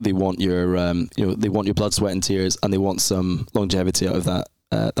they want your they want your blood, sweat, and tears, and they want some longevity out of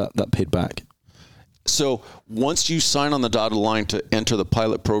that paid back. So once you sign on the dotted line to enter the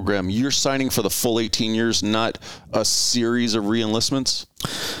pilot program, you're signing for the full 18 years, not a series of re-enlistments?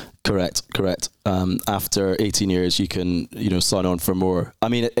 Correct. After 18 years, you can, sign on for more. I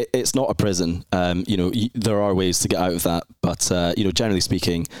mean, it's not a prison. There are ways to get out of that. But, generally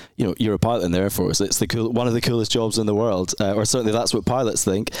speaking, you're a pilot in the Air Force. It's one of the coolest jobs in the world, or certainly that's what pilots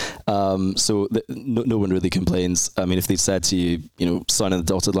think. So no one really complains. I mean, if they said to you, sign on the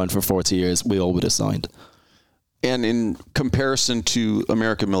dotted line for 40 years, we all would have signed. And in comparison to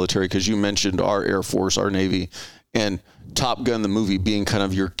American military, because you mentioned our Air Force, our Navy, and Top Gun, the movie, being kind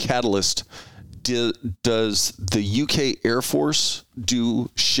of your catalyst, does the UK Air Force do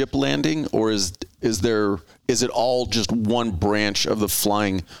ship landing, or is it all just one branch of the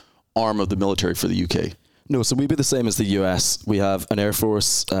flying arm of the military for the UK? No, so we'd be the same as the US. We have an Air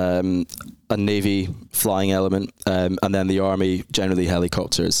Force, a Navy flying element, and then the Army, generally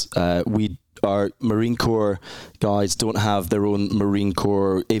helicopters. Our Marine Corps guys don't have their own Marine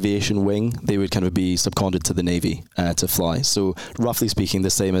Corps aviation wing. They would kind of be seconded to the Navy to fly. So roughly speaking,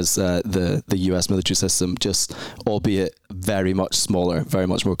 the same as the US military system, just albeit very much smaller, very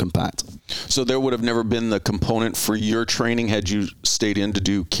much more compact. So there would have never been the component for your training had you stayed in to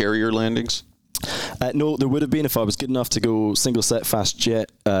do carrier landings? No, there would have been if I was good enough to go single set fast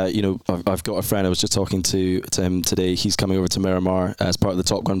jet. I've got a friend, I was just talking to him today. He's coming over to Miramar as part of the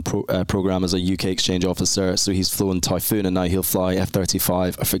Top Gun program as a UK exchange officer. So he's flown Typhoon, and now he'll fly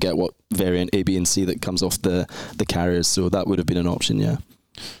F-35. I forget what variant, A, B, and C, that comes off the carriers. So that would have been an option, yeah.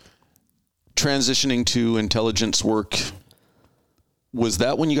 Transitioning to intelligence work, was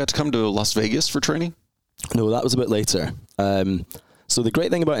that when you got to come to Las Vegas for training? No, that was a bit later. So the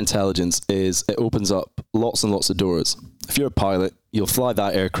great thing about intelligence is it opens up lots and lots of doors. If you're a pilot, you'll fly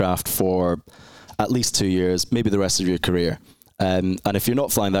that aircraft for at least 2 years, maybe the rest of your career. And if you're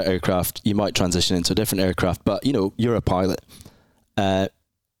not flying that aircraft, you might transition into a different aircraft, but you're a pilot. And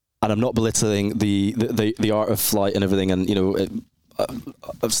I'm not belittling the art of flight and everything. And,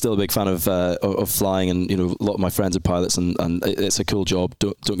 I'm still a big fan of flying, and, a lot of my friends are pilots, and it's a cool job.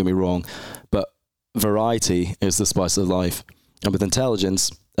 Don't get me wrong, but variety is the spice of life. And with intelligence,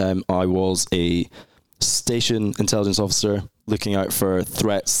 I was a station intelligence officer, looking out for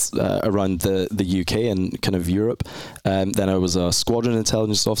threats around the UK and kind of Europe. Then I was a squadron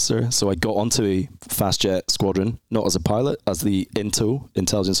intelligence officer, so I got onto a fast jet squadron, not as a pilot, as the INTO,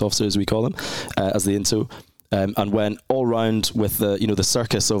 intelligence officer as we call them, as the INTO. And went all round with the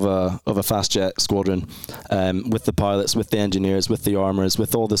circus of a fast jet squadron, with the pilots, with the engineers, with the armourers,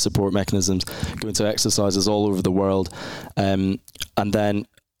 with all the support mechanisms, going to exercises all over the world, and then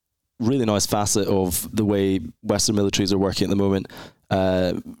really nice facet of the way Western militaries are working at the moment.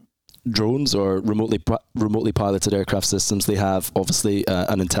 Drones or remotely piloted aircraft systems, they have obviously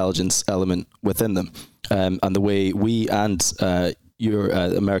an intelligence element within them, and the way we and your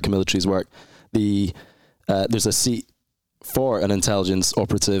American militaries work, there's a seat for an intelligence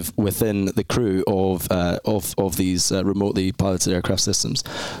operative within the crew of these remotely piloted aircraft systems.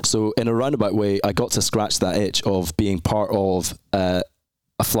 So in a roundabout way, I got to scratch that itch of being part of a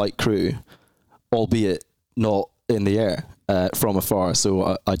flight crew, albeit not in the air, from afar.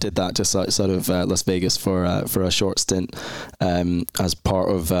 So I did that just outside of Las Vegas for a short stint, as part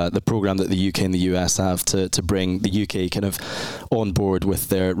of the program that the UK and the US have to bring the UK kind of on board with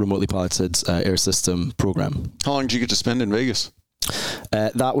their remotely piloted air system program. How long did you get to spend in Vegas?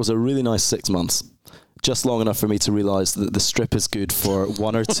 That was a really nice 6 months. Just long enough for me to realise that the Strip is good for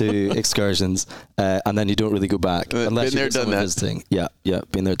one or two excursions, and then you don't really go back unless you're visiting. Yeah,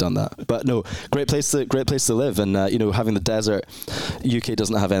 been there, done that. But no, great place to live, and having the desert. UK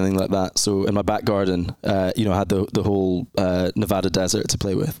doesn't have anything like that. So in my back garden, I had the whole Nevada desert to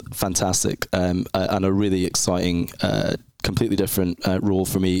play with. Fantastic, and a really exciting. Completely different role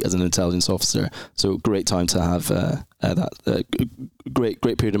for me as an intelligence officer. So great time to have that great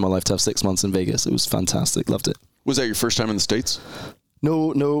period in my life to have 6 months in Vegas. It was fantastic. Loved it. Was that your first time in the States?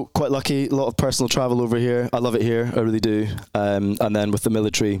 No, quite lucky. A lot of personal travel over here. I love it here. I really do. And then with the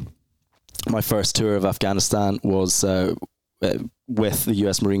military, my first tour of Afghanistan was with the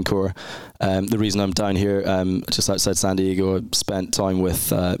US Marine Corps. The reason I'm down here, just outside San Diego, I spent time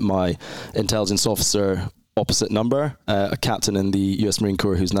with my intelligence officer opposite number, a captain in the US Marine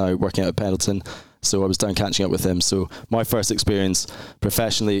Corps who's now working out at Pendleton. So I was down catching up with him. So my first experience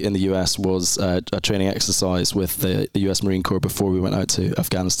professionally in the US was a training exercise with the US Marine Corps before we went out to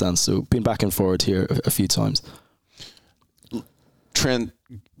Afghanistan. So been back and forward here a few times.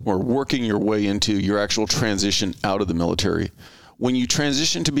 Working your way into your actual transition out of the military. When you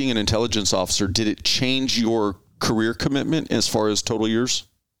transitioned to being an intelligence officer, did it change your career commitment as far as total years?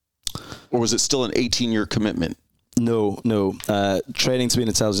 Or was it still an 18-year commitment? No. Training to be an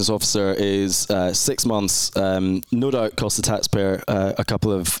intelligence officer is 6 months. No doubt costs the taxpayer a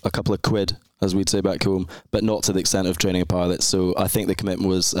couple of quid, as we'd say back home, but not to the extent of training a pilot. So I think the commitment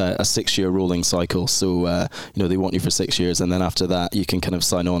was a 6-year rolling cycle. So they want you for 6 years, and then after that you can kind of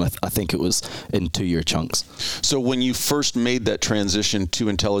sign on. I think it was in 2-year chunks. So when you first made that transition to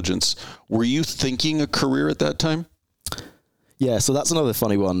intelligence, were you thinking a career at that time? Yeah. So that's another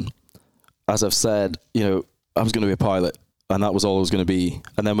funny one. As I've said, I was going to be a pilot, and that was all I was going to be.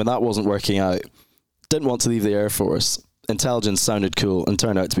 And then when that wasn't working out, didn't want to leave the Air Force. Intelligence sounded cool and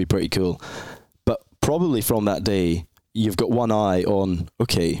turned out to be pretty cool. But probably from that day, you've got one eye on,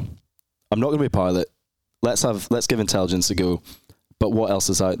 okay, I'm not going to be a pilot. Let's give intelligence a go. But what else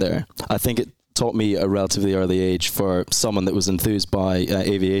is out there? I think it taught me at a relatively early age, for someone that was enthused by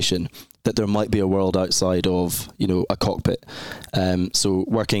aviation, that there might be a world outside of, a cockpit. So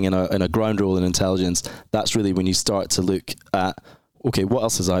working in a ground role in intelligence, that's really when you start to look at, okay, what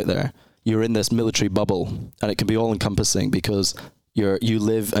else is out there? You're in this military bubble, and it can be all encompassing because you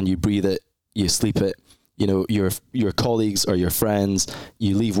live and you breathe it, you sleep it. Your colleagues are your friends.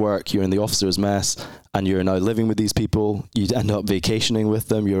 You leave work, you're in the officer's mess, and you're now living with these people. You end up vacationing with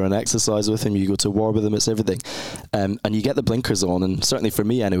them. You're on exercise with them. You go to war with them. It's everything, and you get the blinkers on. And certainly for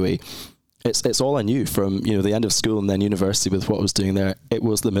me, anyway, it's all I knew from the end of school and then university with what I was doing there. It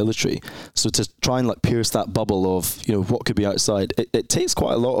was the military. So to try and pierce that bubble of what could be outside, it takes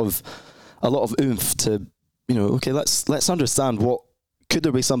quite a lot of oomph to okay, let's understand what could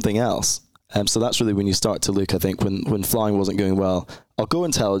there be something else. So that's really when you start to look, I think, when flying wasn't going well, I'll go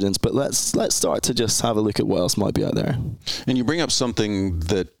intelligence, but let's start to just have a look at what else might be out there. And you bring up something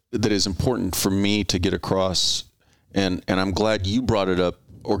that is important for me to get across, and I'm glad you brought it up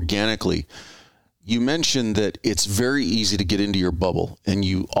organically. You mentioned that it's very easy to get into your bubble, and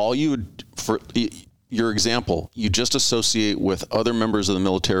for your example, you just associate with other members of the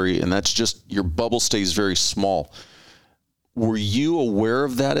military, and that's just, your bubble stays very small. Were you aware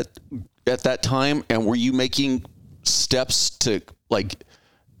of that at that time, and were you making steps to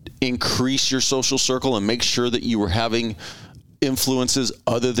increase your social circle and make sure that you were having influences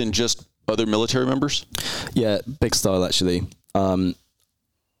other than just other military members? Yeah, big style actually.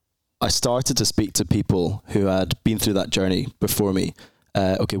 I started to speak to people who had been through that journey before me.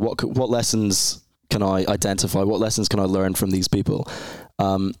 Okay, what lessons can I identify? What lessons can I learn from these people?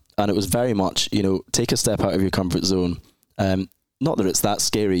 And it was very much, take a step out of your comfort zone. Not that it's that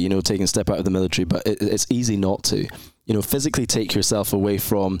scary, taking a step out of the military, but it's easy not to. Physically take yourself away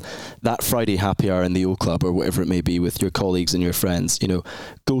from that Friday happy hour in the O Club or whatever it may be with your colleagues and your friends.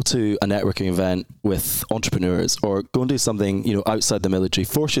 Go to a networking event with entrepreneurs, or go and do something, outside the military.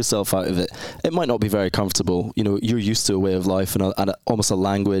 Force yourself out of it. It might not be very comfortable. You're used to a way of life and almost a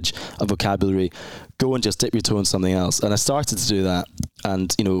language, a vocabulary. Go and just dip your toe in something else. And I started to do that,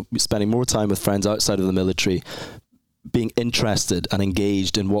 and, spending more time with friends outside of the military, being interested and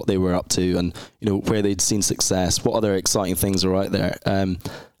engaged in what they were up to, and where they'd seen success, what other exciting things are out there, and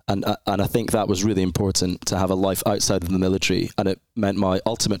I think that was really important, to have a life outside of the military. And it meant my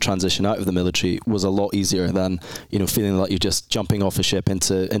ultimate transition out of the military was a lot easier than feeling like you're just jumping off a ship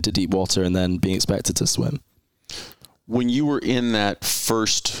into deep water and then being expected to swim. When you were in that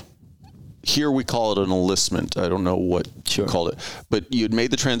first, here we call it an enlistment, I don't know what you called it, but you had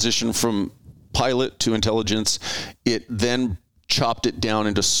made the transition from pilot to intelligence. It then chopped it down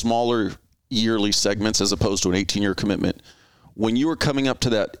into smaller yearly segments as opposed to an 18-year commitment. When you were coming up to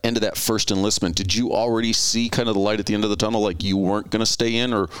that end of that first enlistment, did you already see kind of the light at the end of the tunnel, like you weren't going to stay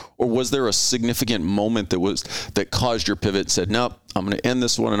in, or was there a significant moment that caused your pivot, said, nope, I'm going to end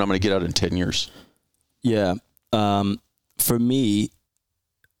this one and I'm going to get out in 10 years? Yeah. For me,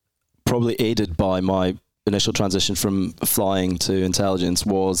 probably aided by my initial transition from flying to intelligence,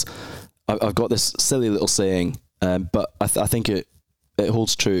 was I've got this silly little saying, but I think it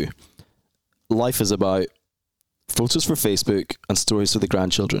holds true. Life is about photos for Facebook and stories for the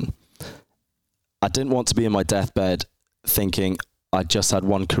grandchildren. I didn't want to be in my deathbed thinking I just had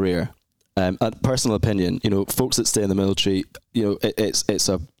one career. A personal opinion, folks that stay in the military, it's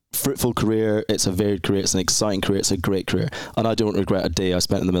a fruitful career, it's a varied career, it's an exciting career, it's a great career, and I don't regret a day I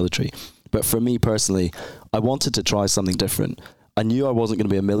spent in the military. But for me personally, I wanted to try something different. I knew I wasn't going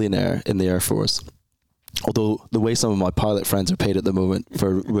to be a millionaire in the Air Force, although the way some of my pilot friends are paid at the moment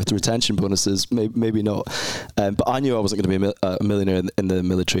with retention bonuses, maybe not. But I knew I wasn't going to be a millionaire in the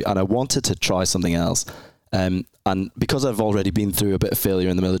military, and I wanted to try something else. And because I've already been through a bit of failure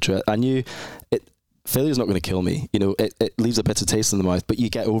in the military, I knew failure is not going to kill me. It leaves a bitter taste in the mouth, but you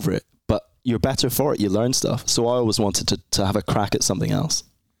get over it. But you're better for it. You learn stuff. So I always wanted to have a crack at something else.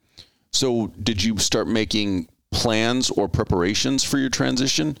 So did you start making plans or preparations for your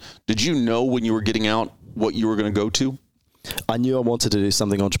transition? Did you know when you were getting out what you were going to go to? I knew I wanted to do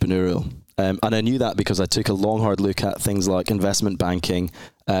something entrepreneurial. And I knew that because I took a long, hard look at things like investment banking,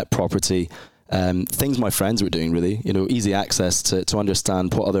 property, things my friends were doing, really, easy access to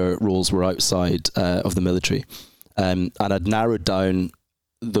understand what other roles were outside of the military. And I'd narrowed down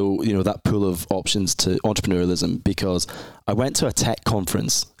that pool of options to entrepreneurialism because I went to a tech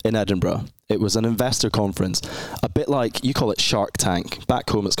conference in Edinburgh. It was an investor conference, a bit like, you call it Shark Tank. Back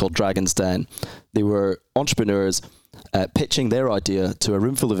home, it's called Dragon's Den. They were entrepreneurs pitching their idea to a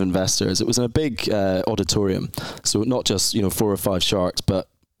room full of investors. It was in a big auditorium. So not just, 4 or 5 sharks, but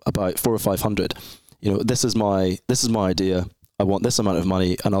about 400 or 500. This is my idea. I want this amount of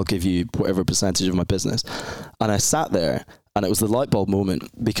money and I'll give you whatever percentage of my business. And I sat there and it was the light bulb moment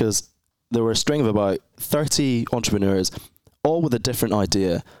because there were a string of about 30 entrepreneurs, all with a different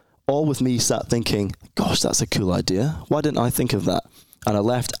idea, all with me sat thinking, gosh, that's a cool idea. Why didn't I think of that? And I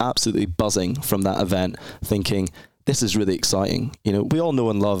left absolutely buzzing from that event thinking, this is really exciting. We all know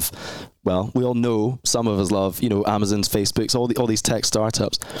and love, we all know, some of us love, Amazon's, Facebook's, all these tech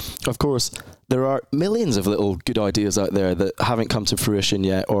startups. Of course, there are millions of little good ideas out there that haven't come to fruition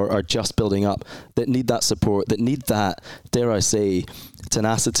yet or are just building up that need that support, that need that, dare I say,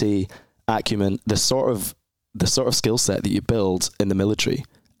 tenacity, acumen, the sort of skill set that you build in the military.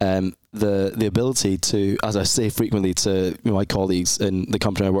 The ability to, as I say frequently to my colleagues in the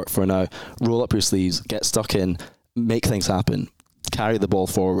company I work for now, roll up your sleeves, get stuck in, make things happen, carry the ball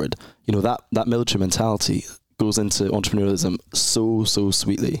forward. That military mentality goes into entrepreneurialism so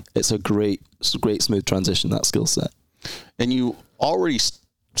sweetly. It's a great smooth transition, that skill set. And you already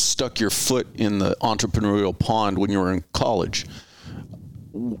stuck your foot in the entrepreneurial pond when you were in college.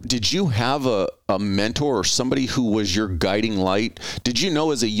 Did you have a mentor or somebody who was your guiding light? Did you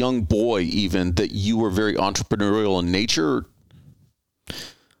know as a young boy even that you were very entrepreneurial in nature?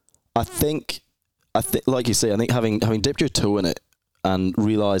 I think, like you say, I think having dipped your toe in it and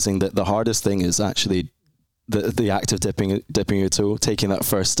realizing that the hardest thing is actually the act of dipping your toe, taking that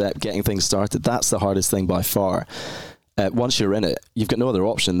first step, getting things started. That's the hardest thing by far. Once you're in it, you've got no other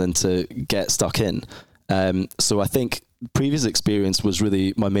option than to get stuck in. So I think previous experience was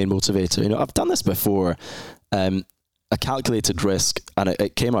really my main motivator. You know, I've done this before, a calculated risk, and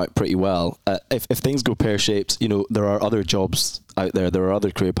it came out pretty well. If things go pear-shaped, you know, there are other jobs out there, there are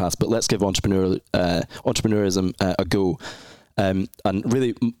other career paths, but let's give entrepreneurism a go. And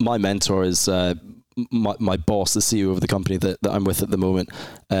really, my mentor is my boss, the CEO of the company that I'm with at the moment,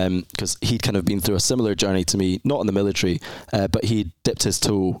 because he'd kind of been through a similar journey to me, not in the military, but he dipped his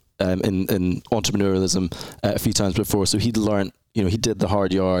toe in entrepreneurialism a few times before, so he'd learned. You know, he did the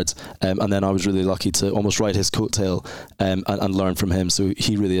hard yards, and then I was really lucky to almost ride his coattail and learn from him. So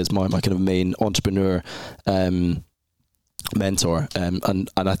he really is my kind of main entrepreneur mentor, and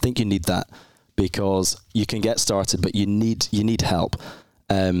I think you need that, because you can get started, but you need help.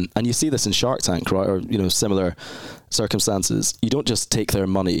 And you see this in Shark Tank, right? Or, you know, similar circumstances. You don't just take their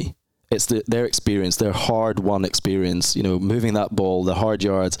money. It's their experience, their hard-won experience, you know, moving that ball, the hard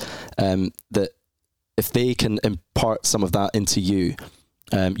yards, that if they can impart some of that into you,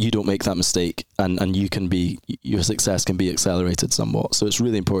 you don't make that mistake, and your success can be accelerated somewhat. So it's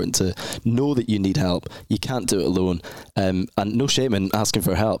really important to know that you need help. You can't do it alone, and no shame in asking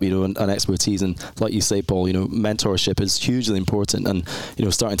for help, you know, and expertise. And like you say, Paul, you know, mentorship is hugely important, and, you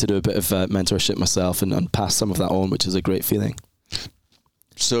know, starting to do a bit of mentorship myself and pass some of that on, which is a great feeling.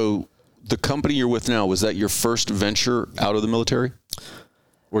 So the company you're with now, was that your first venture out of the military,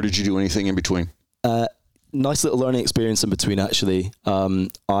 or did you do anything in between? Nice little learning experience in between, actually.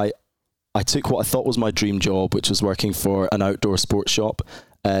 I took what I thought was my dream job, which was working for an outdoor sports shop.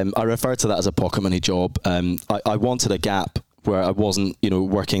 I refer to that as a pocket money job. I wanted a gap where I wasn't, you know,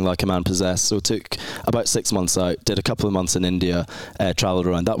 working like a man possessed. So it took about 6 months out, did a couple of months in India, traveled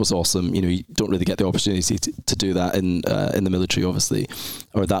around. That was awesome. You know, you don't really get the opportunity to do that in the military, obviously,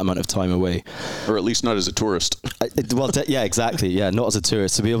 or that amount of time away. Or at least not as a tourist. Yeah, exactly. Yeah, not as a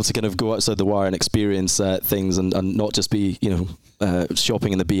tourist. To be able to kind of go outside the wire and experience things and not just be, you know,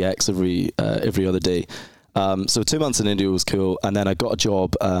 shopping in the BX every other day. So 2 months in India was cool. And then I got a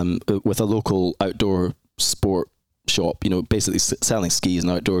job with a local outdoor sport shop, you know, basically selling skis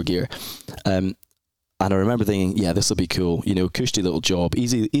and outdoor gear. And I remember thinking, yeah, this will be cool, you know, cushy little job,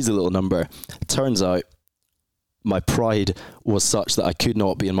 easy little number. Turns out my pride was such that I could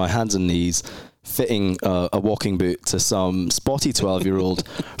not be on my hands and knees fitting a walking boot to some spotty 12-year-old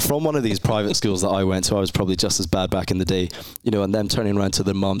from one of these private schools that I went to. I was probably just as bad back in the day, you know, and them turning around to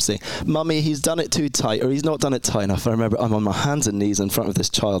their mum saying, "Mummy, he's done it too tight," or "He's not done it tight enough." I remember I'm on my hands and knees in front of this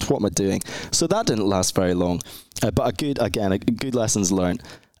child. What am I doing? So that didn't last very long, but a good lessons learned.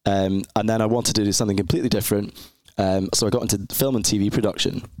 And then I wanted to do something completely different. So I got into film and TV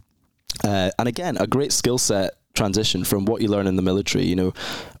production. And again, a great skill set transition from what you learn in the military. You know,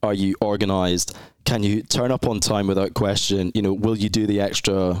 are you organized? Can you turn up on time without question? You know, will you do the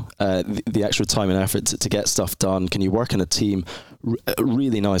extra time and effort to get stuff done? Can you work in a team?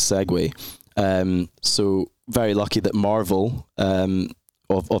 Really nice segue. So very lucky that Marvel,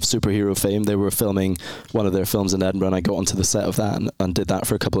 of superhero fame, they were filming one of their films in Edinburgh, and I got onto the set of that and did that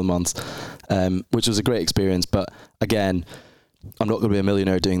for a couple of months, which was a great experience. But again, I'm not going to be a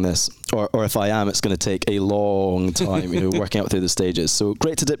millionaire doing this, or if I am, it's going to take a long time, you know, working out through the stages. So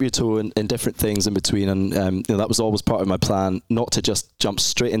great to dip your toe in different things in between, and you know, that was always part of my plan, not to just jump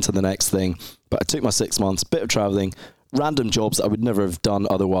straight into the next thing. But I took my 6 months, bit of traveling, random jobs that I would never have done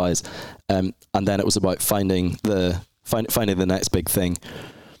otherwise, and then it was about finding the next big thing.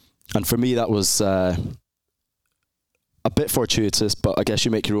 And for me, that was a bit fortuitous, but I guess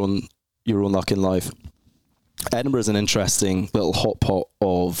you make your own luck in life. Edinburgh is an interesting little hot pot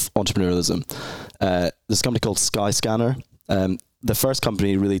of entrepreneurialism. There's a company called Skyscanner, the first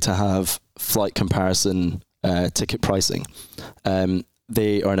company really to have flight comparison ticket pricing.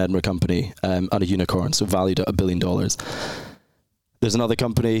 They are an Edinburgh company and a unicorn, so valued at $1 billion. There's another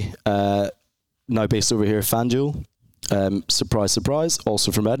company now based over here, FanDuel. Surprise, surprise,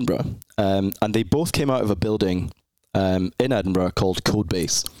 also from Edinburgh. And they both came out of a building in Edinburgh called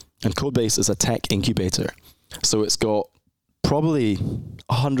Codebase. And Codebase is a tech incubator. So it's got probably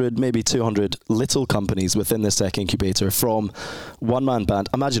 100, maybe 200 little companies within this tech incubator, from one-man band.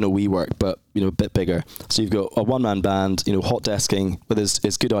 Imagine a WeWork, but, you know, a bit bigger. So you've got a one-man band, you know, hot desking with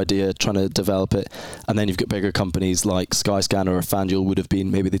his good idea, trying to develop it. And then you've got bigger companies like Skyscanner or FanDuel would have been.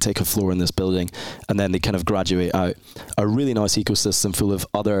 Maybe they take a floor in this building and then they kind of graduate out. A really nice ecosystem full of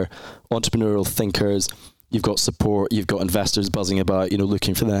other entrepreneurial thinkers. You've got support, you've got investors buzzing about, you know,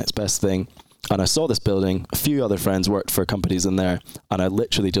 looking for the next best thing. And I saw this building, a few other friends worked for companies in there, and I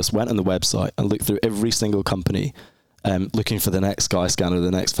literally just went on the website and looked through every single company, looking for the next Skyscanner,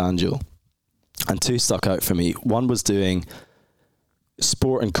 the next FanDuel. And two stuck out for me. One was doing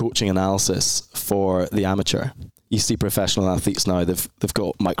sport and coaching analysis for the amateur. you see professional athletes now, they've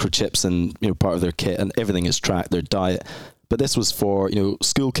got microchips and, you know, part of their kit, and everything is tracked, their diet. But this was for, you know,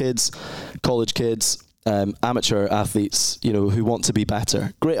 school kids, college kids, amateur athletes, you know, who want to be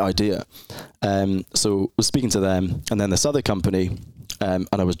better. Great idea. So I was speaking to them, and then this other company, and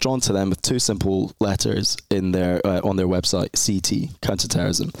I was drawn to them with two simple letters in their on their website, CT,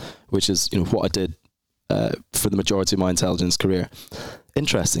 counterterrorism, which is, you know, what I did for the majority of my intelligence career.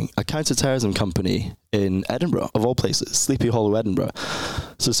 Interesting, a counterterrorism company in Edinburgh, of all places, Sleepy Hollow, Edinburgh.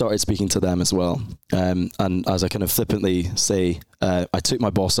 So I started speaking to them as well. And as I kind of flippantly say, I took my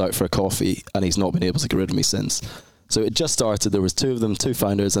boss out for a coffee and he's not been able to get rid of me since. So it just started, there was two of them, two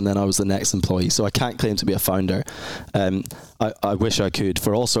founders, and then I was the next employee. So I can't claim to be a founder. I wish I could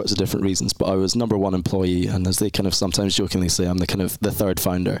for all sorts of different reasons, but I was number one employee, and as they kind of sometimes jokingly say, I'm the kind of the third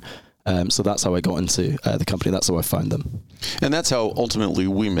founder. So that's how I got into the company. That's how I found them. And that's how ultimately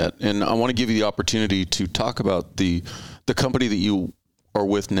we met. And I want to give you the opportunity to talk about the company that you are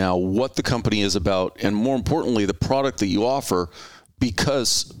with now, what the company is about, and more importantly, the product that you offer,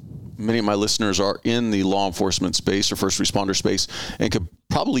 because many of my listeners are in the law enforcement space or first responder space and could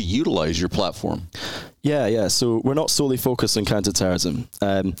probably utilize your platform. Yeah. So we're not solely focused on counterterrorism.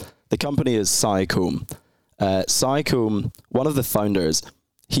 The company is Cyacomb. Cyacomb, one of the founders,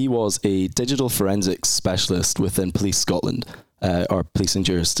 he was a digital forensics specialist within Police Scotland, or policing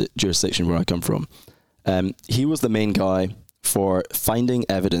jurisdiction where I come from. He was the main guy for finding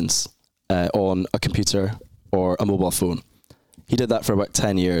evidence on a computer or a mobile phone. He did that for about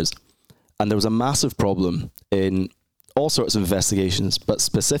 10 years. And there was a massive problem in all sorts of investigations, but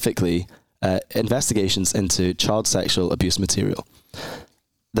specifically investigations into child sexual abuse material.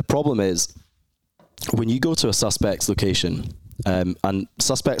 The problem is, when you go to a suspect's location, and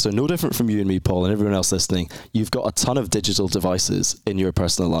suspects are no different from you and me, Paul, and everyone else listening, you've got a ton of digital devices in your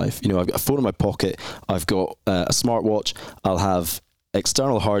personal life. You know, I've got a phone in my pocket, I've got a smartwatch, I'll have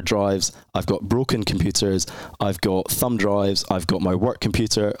external hard drives, I've got broken computers, I've got thumb drives, I've got my work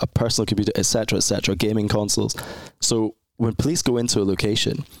computer, a personal computer, etc., gaming consoles. So when police go into a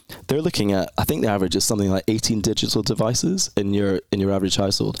location, they're looking at, I think the average is something like 18 digital devices in your average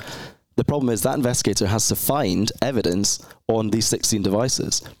household. The problem is that investigator has to find evidence on these 16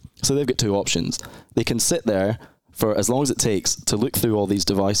 devices. So they've got two options. They can sit there for as long as it takes to look through all these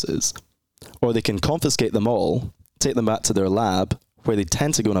devices, or they can confiscate them all, take them back to their lab, where they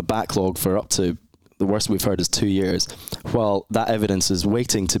tend to go on a backlog for up to, the worst we've heard is 2 years, while that evidence is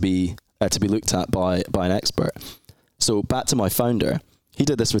waiting to be looked at by an expert. So back to my founder, he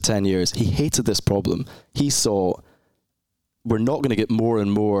did this for 10 years. He hated this problem. He saw we're not going to get more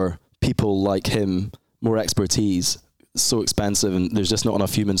and more people like him, more expertise, so expensive, and there's just not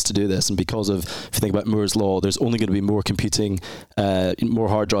enough humans to do this. And because of, if you think about Moore's law, there's only going to be more computing, more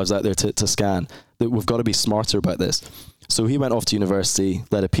hard drives out there to scan. That we've got to be smarter about this. So he went off to university,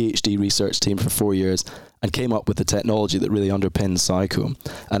 led a PhD research team for 4 years, and came up with the technology that really underpins Cyacomb.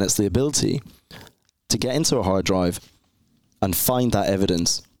 And it's the ability to get into a hard drive and find that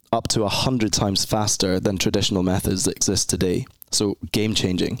evidence up to 100 times faster than traditional methods that exist today. So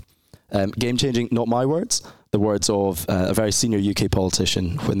game-changing. Game-changing, not my words, the words of a very senior UK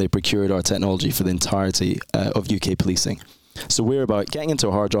politician when they procured our technology for the entirety of UK policing. So we're about getting into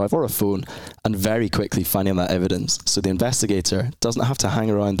a hard drive or a phone and very quickly finding that evidence. So the investigator doesn't have to hang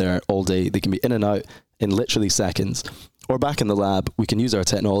around there all day. They can be in and out in literally seconds. Or back in the lab, we can use our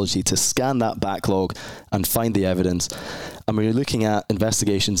technology to scan that backlog and find the evidence. And when you're looking at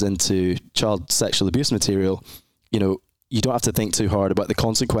investigations into child sexual abuse material, you know, you don't have to think too hard about the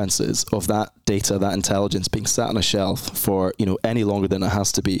consequences of that data, that intelligence being sat on a shelf for, you know, any longer than it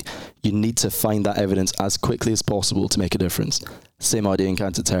has to be. You need to find that evidence as quickly as possible to make a difference. Same idea in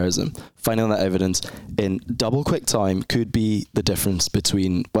counterterrorism. Finding that evidence in double quick time could be the difference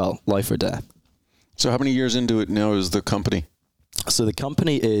between, well, life or death. So how many years into it now is the company? So the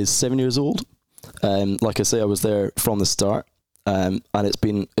company is 7 years old. Like I say, I was there from the start, and it's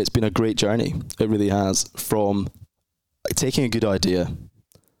been a great journey. It really has, from taking a good idea,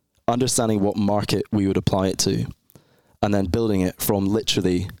 understanding what market we would apply it to, and then building it from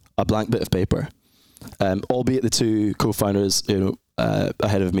literally a blank bit of paper. Albeit the two co-founders, you know,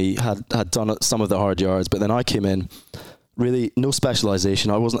 ahead of me had done some of the hard yards, but then I came in, really no specialization.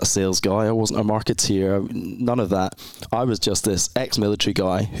 I wasn't a sales guy. I wasn't a marketeer. None of that. I was just this ex-military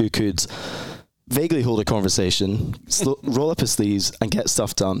guy who could vaguely hold a conversation, roll up his sleeves, and get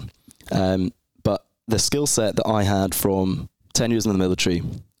stuff done. But the skill set that I had from 10 years in the military,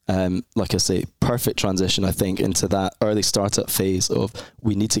 like I say, perfect transition, I think, into that early startup phase of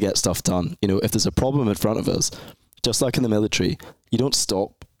we need to get stuff done. You know, if there's a problem in front of us, just like in the military, you don't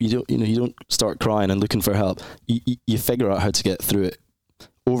stop. You don't start crying and looking for help. You figure out how to get through it,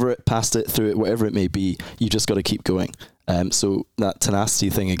 over it, past it, through it, whatever it may be. You just got to keep going. So that tenacity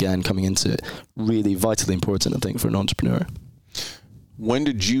thing again coming into it, really vitally important, I think, for an entrepreneur. When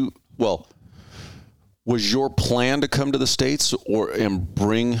did you? Well, was your plan to come to the States and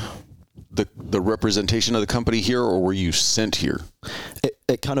bring the representation of the company here, or were you sent here?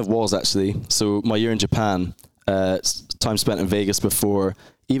 It kind of was, actually. So my year in Japan, time spent in Vegas before,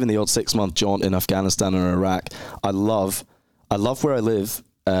 even the odd 6-month jaunt in Afghanistan or Iraq. I love where I live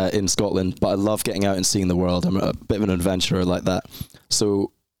in Scotland, but I love getting out and seeing the world. I'm a bit of an adventurer like that.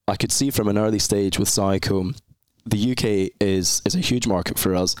 So I could see from an early stage with Cyacomb, the UK is a huge market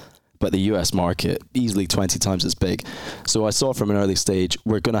for us, but the US market easily 20 times as big. So I saw from an early stage,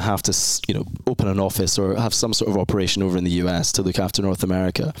 we're going to have to, open an office or have some sort of operation over in the US to look after North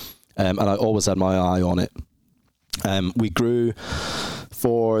America. And I always had my eye on it. We grew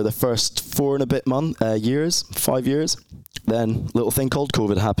for the first 4 and a bit 5 years. Then a little thing called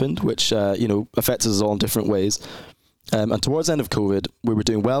COVID happened, which, affected us all in different ways. And towards the end of COVID, we were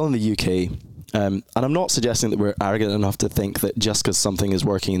doing well in the UK. And I'm not suggesting that we're arrogant enough to think that just because something is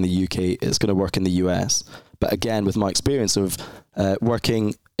working in the UK, it's going to work in the US. But again, with my experience of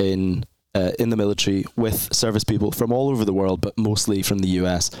working in the military with service people from all over the world, but mostly from the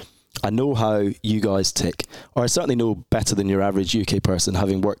US, I know how you guys tick, or I certainly know better than your average UK person,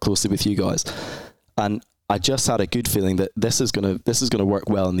 having worked closely with you guys. And I just had a good feeling that this is gonna work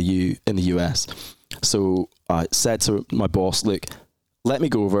well in the US. So I said to my boss, look, let me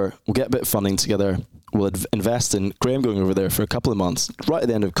go over, we'll get a bit of funding together, we'll invest in Graham going over there for a couple of months, right at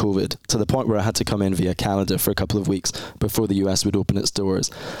the end of COVID, to the point where I had to come in via Canada for a couple of weeks before the US would open its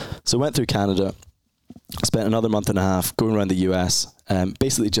doors. So I went through Canada, spent another month and a half going around the US,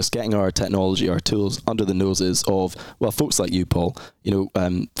 basically just getting our technology, our tools under the noses of, well, folks like you, Paul,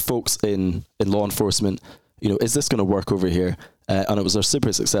 folks in law enforcement. Is this going to work over here? And it was a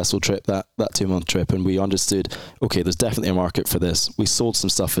super successful trip, that 2-month trip. And we understood, okay, there's definitely a market for this. We sold some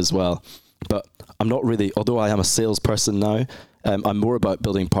stuff as well. But I'm not really, although I am a salesperson now, I'm more about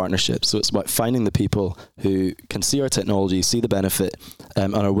building partnerships. So it's about finding the people who can see our technology, see the benefit,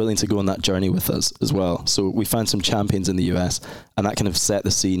 and are willing to go on that journey with us as well. So we found some champions in the US, and that kind of set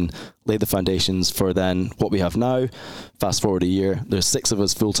the scene, laid the foundations for then what we have now. Fast forward a year, there's 6 of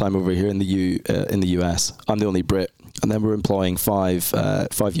us full-time over here in the US. I'm the only Brit. And then we're employing five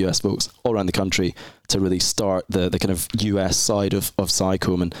US folks all around the country to really start the kind of US side of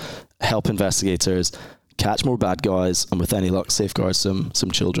Cyacomb and help investigators catch more bad guys, and with any luck, safeguard some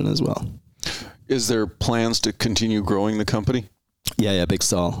children as well. Is there plans to continue growing the company? Yeah, big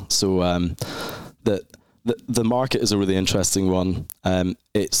style. So the market is a really interesting one.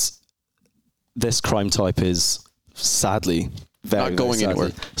 This crime type is sadly not going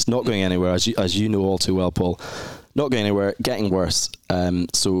anywhere. It's not going anywhere, as you know all too well, Paul. Not going anywhere, getting worse.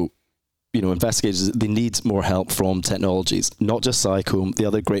 So investigators, they need more help from technologies, not just Cyacomb, the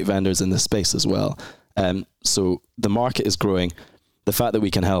other great vendors in this space as well. So the market is growing. The fact that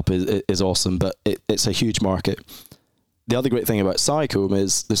we can help is awesome, but it's a huge market. The other great thing about Cyacomb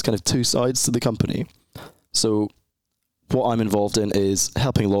is there's kind of 2 sides to the company. So what I'm involved in is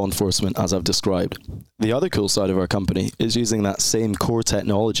helping law enforcement, as I've described. The other cool side of our company is using that same core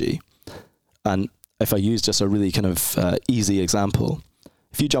technology. And if I use just a really kind of easy example,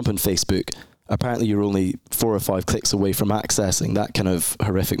 if you jump on Facebook, apparently you're only 4 or 5 clicks away from accessing that kind of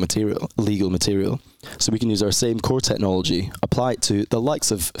horrific material, legal material. So we can use our same core technology, apply it to the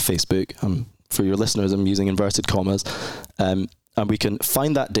likes of Facebook. For your listeners, I'm using inverted commas. And we can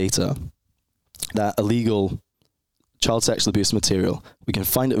find that data, that illegal child sexual abuse material. We can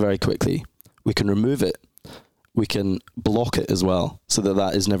find it very quickly. We can remove it. We can block it as well so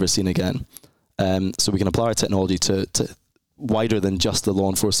that is never seen again. So we can apply our technology to wider than just the law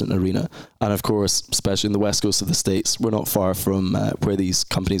enforcement arena. And of course, especially in the west coast of the States, we're not far from where these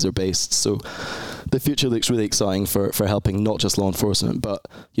companies are based. So the future looks really exciting for helping not just law enforcement, but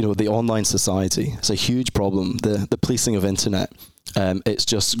the online society. It's a huge problem. The policing of internet, it's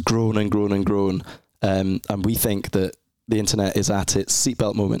just grown and grown and grown. And we think that the internet is at its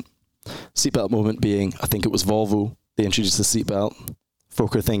seatbelt moment. Seatbelt moment being, I think it was Volvo, they introduced the seatbelt.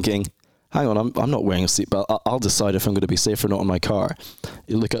 Folk are thinking, hang on, I'm not wearing a seatbelt. I'll decide if I'm going to be safe or not in my car.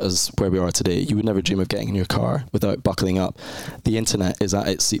 You look at us where we are today. You would never dream of getting in your car without buckling up. The internet is at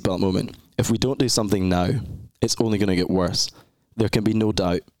its seatbelt moment. If we don't do something now, it's only going to get worse. There can be no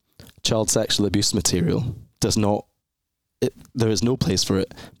doubt. Child sexual abuse material there is no place for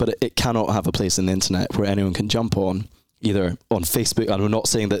it, but it cannot have a place in the internet where anyone can jump on, either on Facebook. And we're not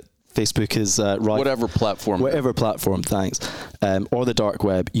saying that Facebook is right. Whatever platform. Thanks. Or the dark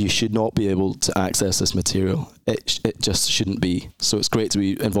web, you should not be able to access this material. It just shouldn't be. So it's great to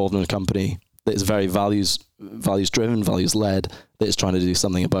be involved in a company that is very values driven, values led, that is trying to do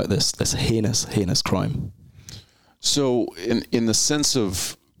something about this heinous crime. So in the sense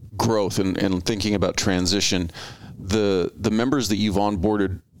of growth and thinking about transition, the members that you've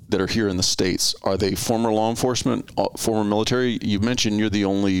onboarded that are here in the States, are they former law enforcement, former military? You mentioned you're the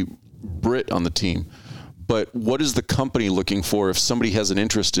only Brit on the team, but what is the company looking for if somebody has an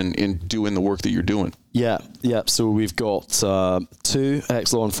interest in doing the work that you're doing? Yeah. So we've got 2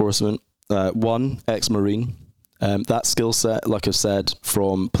 ex-law enforcement, 1 ex-Marine. That skill set, like I've said,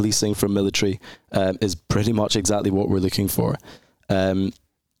 from policing, from military, is pretty much exactly what we're looking for.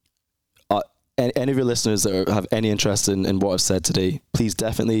 Any of your listeners that have any interest in what I've said today, please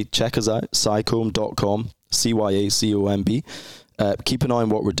definitely check us out, cyacomb.com, Cyacomb. Keep an eye on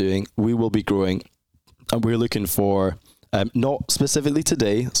what we're doing. We will be growing, and we're looking for, not specifically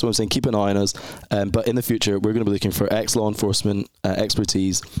today, so I'm saying keep an eye on us, but in the future, we're going to be looking for ex-law enforcement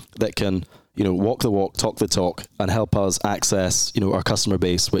expertise that can, walk the walk, talk the talk, and help us access, our customer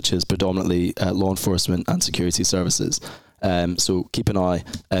base, which is predominantly law enforcement and security services. So keep an eye,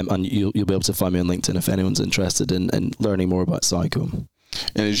 and you'll be able to find me on LinkedIn if anyone's interested in learning more about Cyacomb.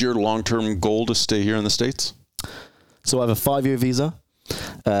 And is your long-term goal to stay here in the States? So I have a 5-year visa.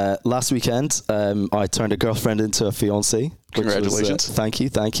 Last weekend, I turned a girlfriend into a fiance. Congratulations. Thank you.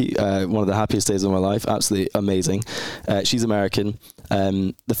 One of the happiest days of my life. Absolutely amazing. She's American.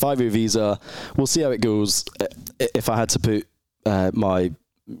 The 5-year visa, we'll see how it goes. If I had to put my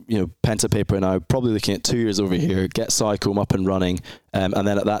pen to paper, and I'm probably looking at 2 years over here, get Cyacomb up and running, and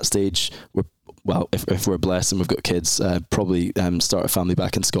then at that stage, if we're blessed and we've got kids, probably start a family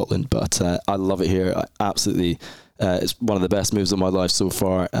back in Scotland. But I love it here. It's one of the best moves of my life so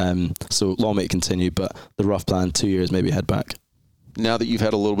far. So long may it continue, but the rough plan, 2 years, maybe head back. Now that you've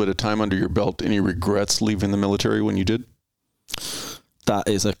had a little bit of time under your belt, any regrets leaving the military when you did? That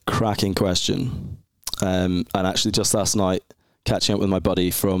is a cracking question. And actually just last night, catching up with my buddy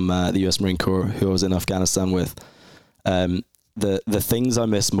from the US Marine Corps, who I was in Afghanistan with, the things I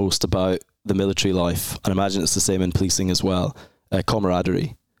miss most about the military life, and I imagine it's the same in policing as well,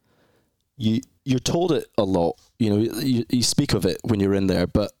 camaraderie. You're told it a lot, you speak of it when you're in there,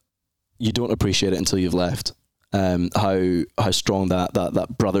 but you don't appreciate it until you've left. How strong that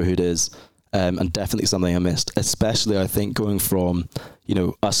brotherhood is, and definitely something I missed, especially I think going from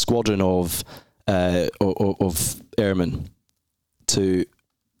a squadron of airmen to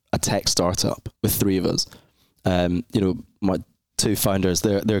a tech startup with 3 of us. My 2 founders,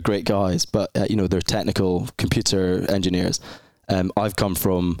 they're great guys, but they're technical computer engineers. I've come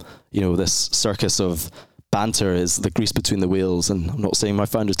from this circus of banter is the grease between the wheels, and I'm not saying my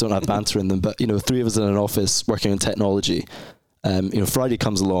founders don't have banter in them, but 3 of us in an office working on technology. Friday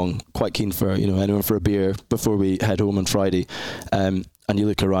comes along, quite keen for anyone for a beer before we head home on Friday, and you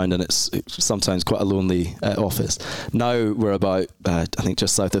look around and it's sometimes quite a lonely office. Now we're about I think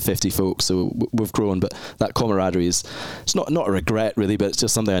just south of 50 folks, so we've grown, but that camaraderie it's not a regret really, but it's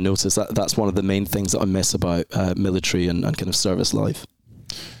just something I noticed that's one of the main things that I miss about military and kind of service life.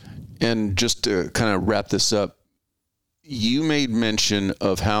 And just to kind of wrap this up, you made mention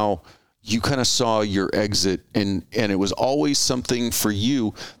of how you kind of saw your exit, and it was always something for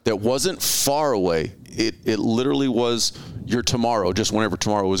you that wasn't far away. It literally was your tomorrow, just whenever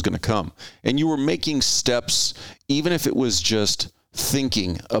tomorrow was going to come. And you were making steps, even if it was just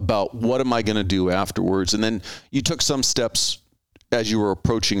thinking about what am I going to do afterwards. And then you took some steps as you were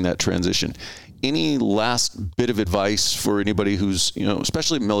approaching that transition. Any last bit of advice for anybody who's,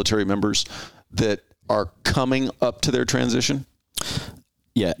 especially military members that are coming up to their transition?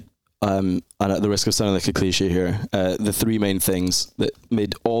 Yeah. And at the risk of sounding like a cliche here, the 3 main things that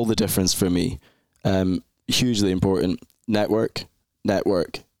made all the difference for me, hugely important: network. And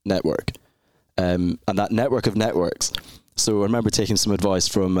that network of networks. So I remember taking some advice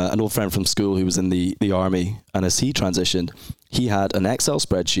from an old friend from school who was in the army, and as he transitioned, he had an Excel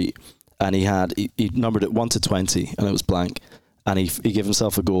spreadsheet, and he numbered it 1 to 20, and it was blank. And he gave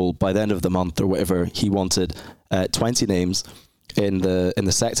himself a goal by the end of the month or whatever. He wanted 20 names in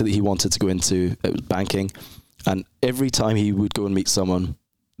the sector that he wanted to go into. It was banking, and every time he would go and meet someone,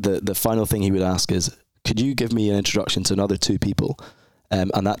 the final thing he would ask is, could you give me an introduction to another 2 people?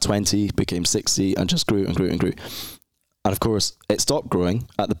 And that 20 became 60 and just grew and grew and grew. And of course, it stopped growing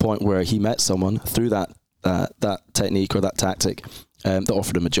at the point where he met someone through that technique or that tactic that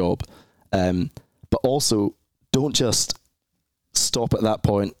offered him a job. But also, don't just stop at that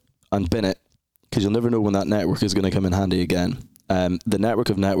point and bin it, because you'll never know when that network is going to come in handy again. the network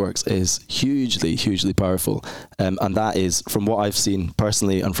of networks is hugely, hugely powerful. And that is, from what I've seen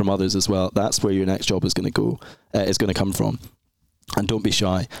personally and from others as well, that's where your next job is going to go, is going to come from. And don't be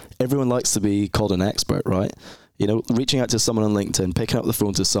shy. Everyone likes to be called an expert, right? You know, reaching out to someone on LinkedIn, picking up the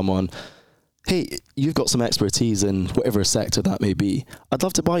phone to someone, hey, you've got some expertise in whatever sector that may be. I'd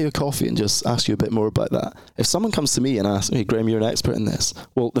love to buy you a coffee and just ask you a bit more about that. If someone comes to me and asks, hey, Graham, you're an expert in this.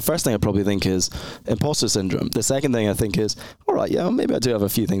 Well, the first thing I probably think is imposter syndrome. The second thing I think is, all right, yeah, maybe I do have a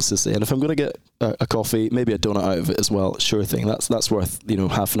few things to say. And if I'm going to get a coffee, maybe a donut out of it as well. Sure thing. That's worth,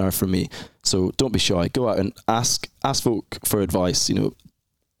 half an hour from me. So don't be shy. Go out and ask folk for advice,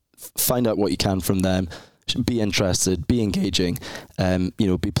 find out what you can from them. Be interested, be engaging,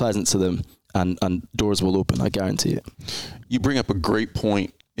 be pleasant to them. And doors will open, I guarantee it. You bring up a great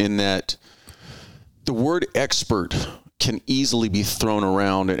point in that the word expert can easily be thrown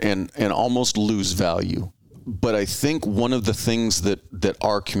around and almost lose value. But I think one of the things that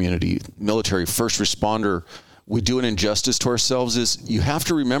our community, military, first responder, we do an injustice to ourselves is you have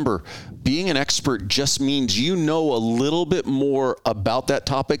to remember being an expert just means you know a little bit more about that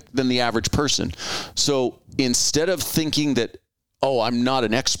topic than the average person. So instead of thinking that, oh, I'm not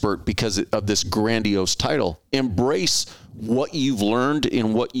an expert because of this grandiose title. Embrace what you've learned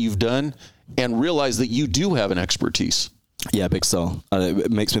and what you've done and realize that you do have an expertise. Yeah, big so.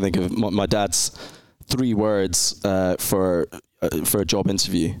 It makes me think of my dad's 3 words for a job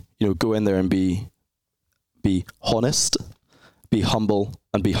interview. Go in there and be honest, be humble,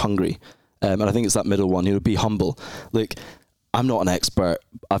 and be hungry. And I think it's that middle one, be humble. Like, I'm not an expert.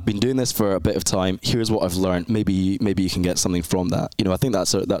 I've been doing this for a bit of time. Here's what I've learned. Maybe you can get something from that. I think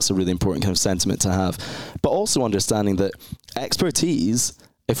that's a really important kind of sentiment to have. But also understanding that expertise,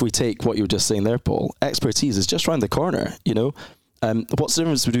 if we take what you were just saying there, Paul, expertise is just around the corner. What's the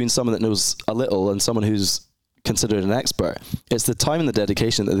difference between someone that knows a little and someone who's considered an expert? It's the time and the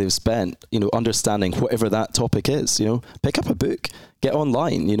dedication that they've spent, understanding whatever that topic is. Pick up a book, get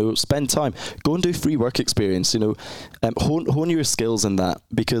online, spend time, go and do free work experience, hone your skills in that,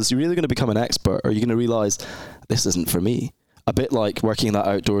 because you're either going to become an expert or you're going to realize this isn't for me. A bit like working in that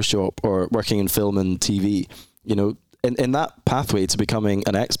outdoor shop or working in film and TV, in that pathway to becoming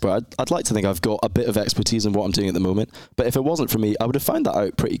an expert, I'd like to think I've got a bit of expertise in what I'm doing at the moment. But if it wasn't for me, I would have found that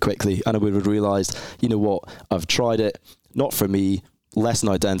out pretty quickly, and I would have realised, I've tried it, not for me, lesson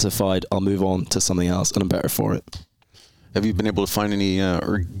identified, I'll move on to something else, and I'm better for it. Have you been able to find any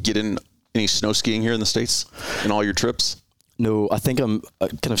or get in any snow skiing here in the States in all your trips? No, I think I'm a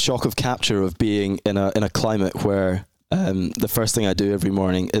kind of shock of capture of being in a climate where the first thing I do every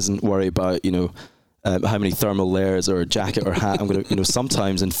morning isn't worry about, how many thermal layers or jacket or hat I'm going to,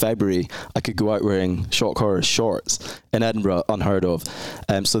 sometimes in February, I could go out wearing shock horror shorts in Edinburgh, unheard of.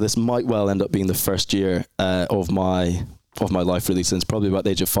 So this might well end up being the first year of my life really, since probably about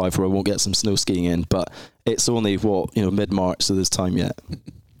the age of 5, where I won't get some snow skiing in, but it's only mid-March, so there's time yet.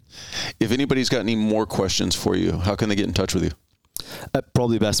 If anybody's got any more questions for you, how can they get in touch with you?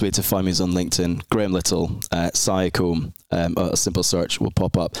 Probably the best way to find me is on LinkedIn, Graham Little, Cyacomb. A simple search will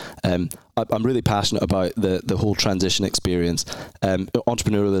pop up. I'm really passionate about the whole transition experience.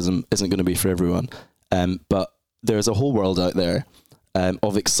 Entrepreneurialism isn't going to be for everyone, but there's a whole world out there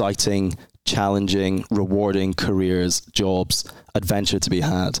of exciting, challenging, rewarding careers, jobs, adventure to be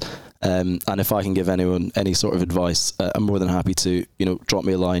had. And if I can give anyone any sort of advice, I'm more than happy to, drop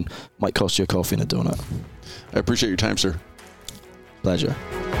me a line. Might cost you a coffee and a donut. I appreciate your time, sir. Pleasure.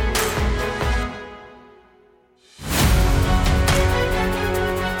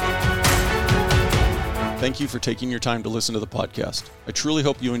 Thank you for taking your time to listen to the podcast. I truly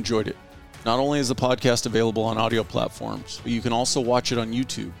hope you enjoyed it. Not only is the podcast available on audio platforms, but you can also watch it on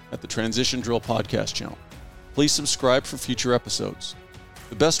YouTube at the Transition Drill Podcast channel. Please subscribe for future episodes.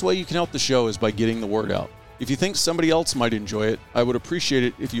 The best way you can help the show is by getting the word out. If you think somebody else might enjoy it, I would appreciate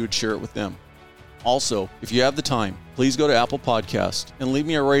it if you would share it with them. Also, if you have the time, please go to Apple Podcast and leave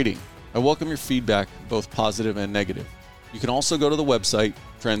me a rating. I welcome your feedback, both positive and negative. You can also go to the website,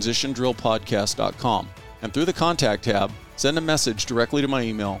 transitiondrillpodcast.com, and through the Contact tab, send a message directly to my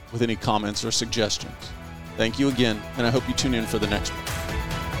email with any comments or suggestions. Thank you again, and I hope you tune in for the next one.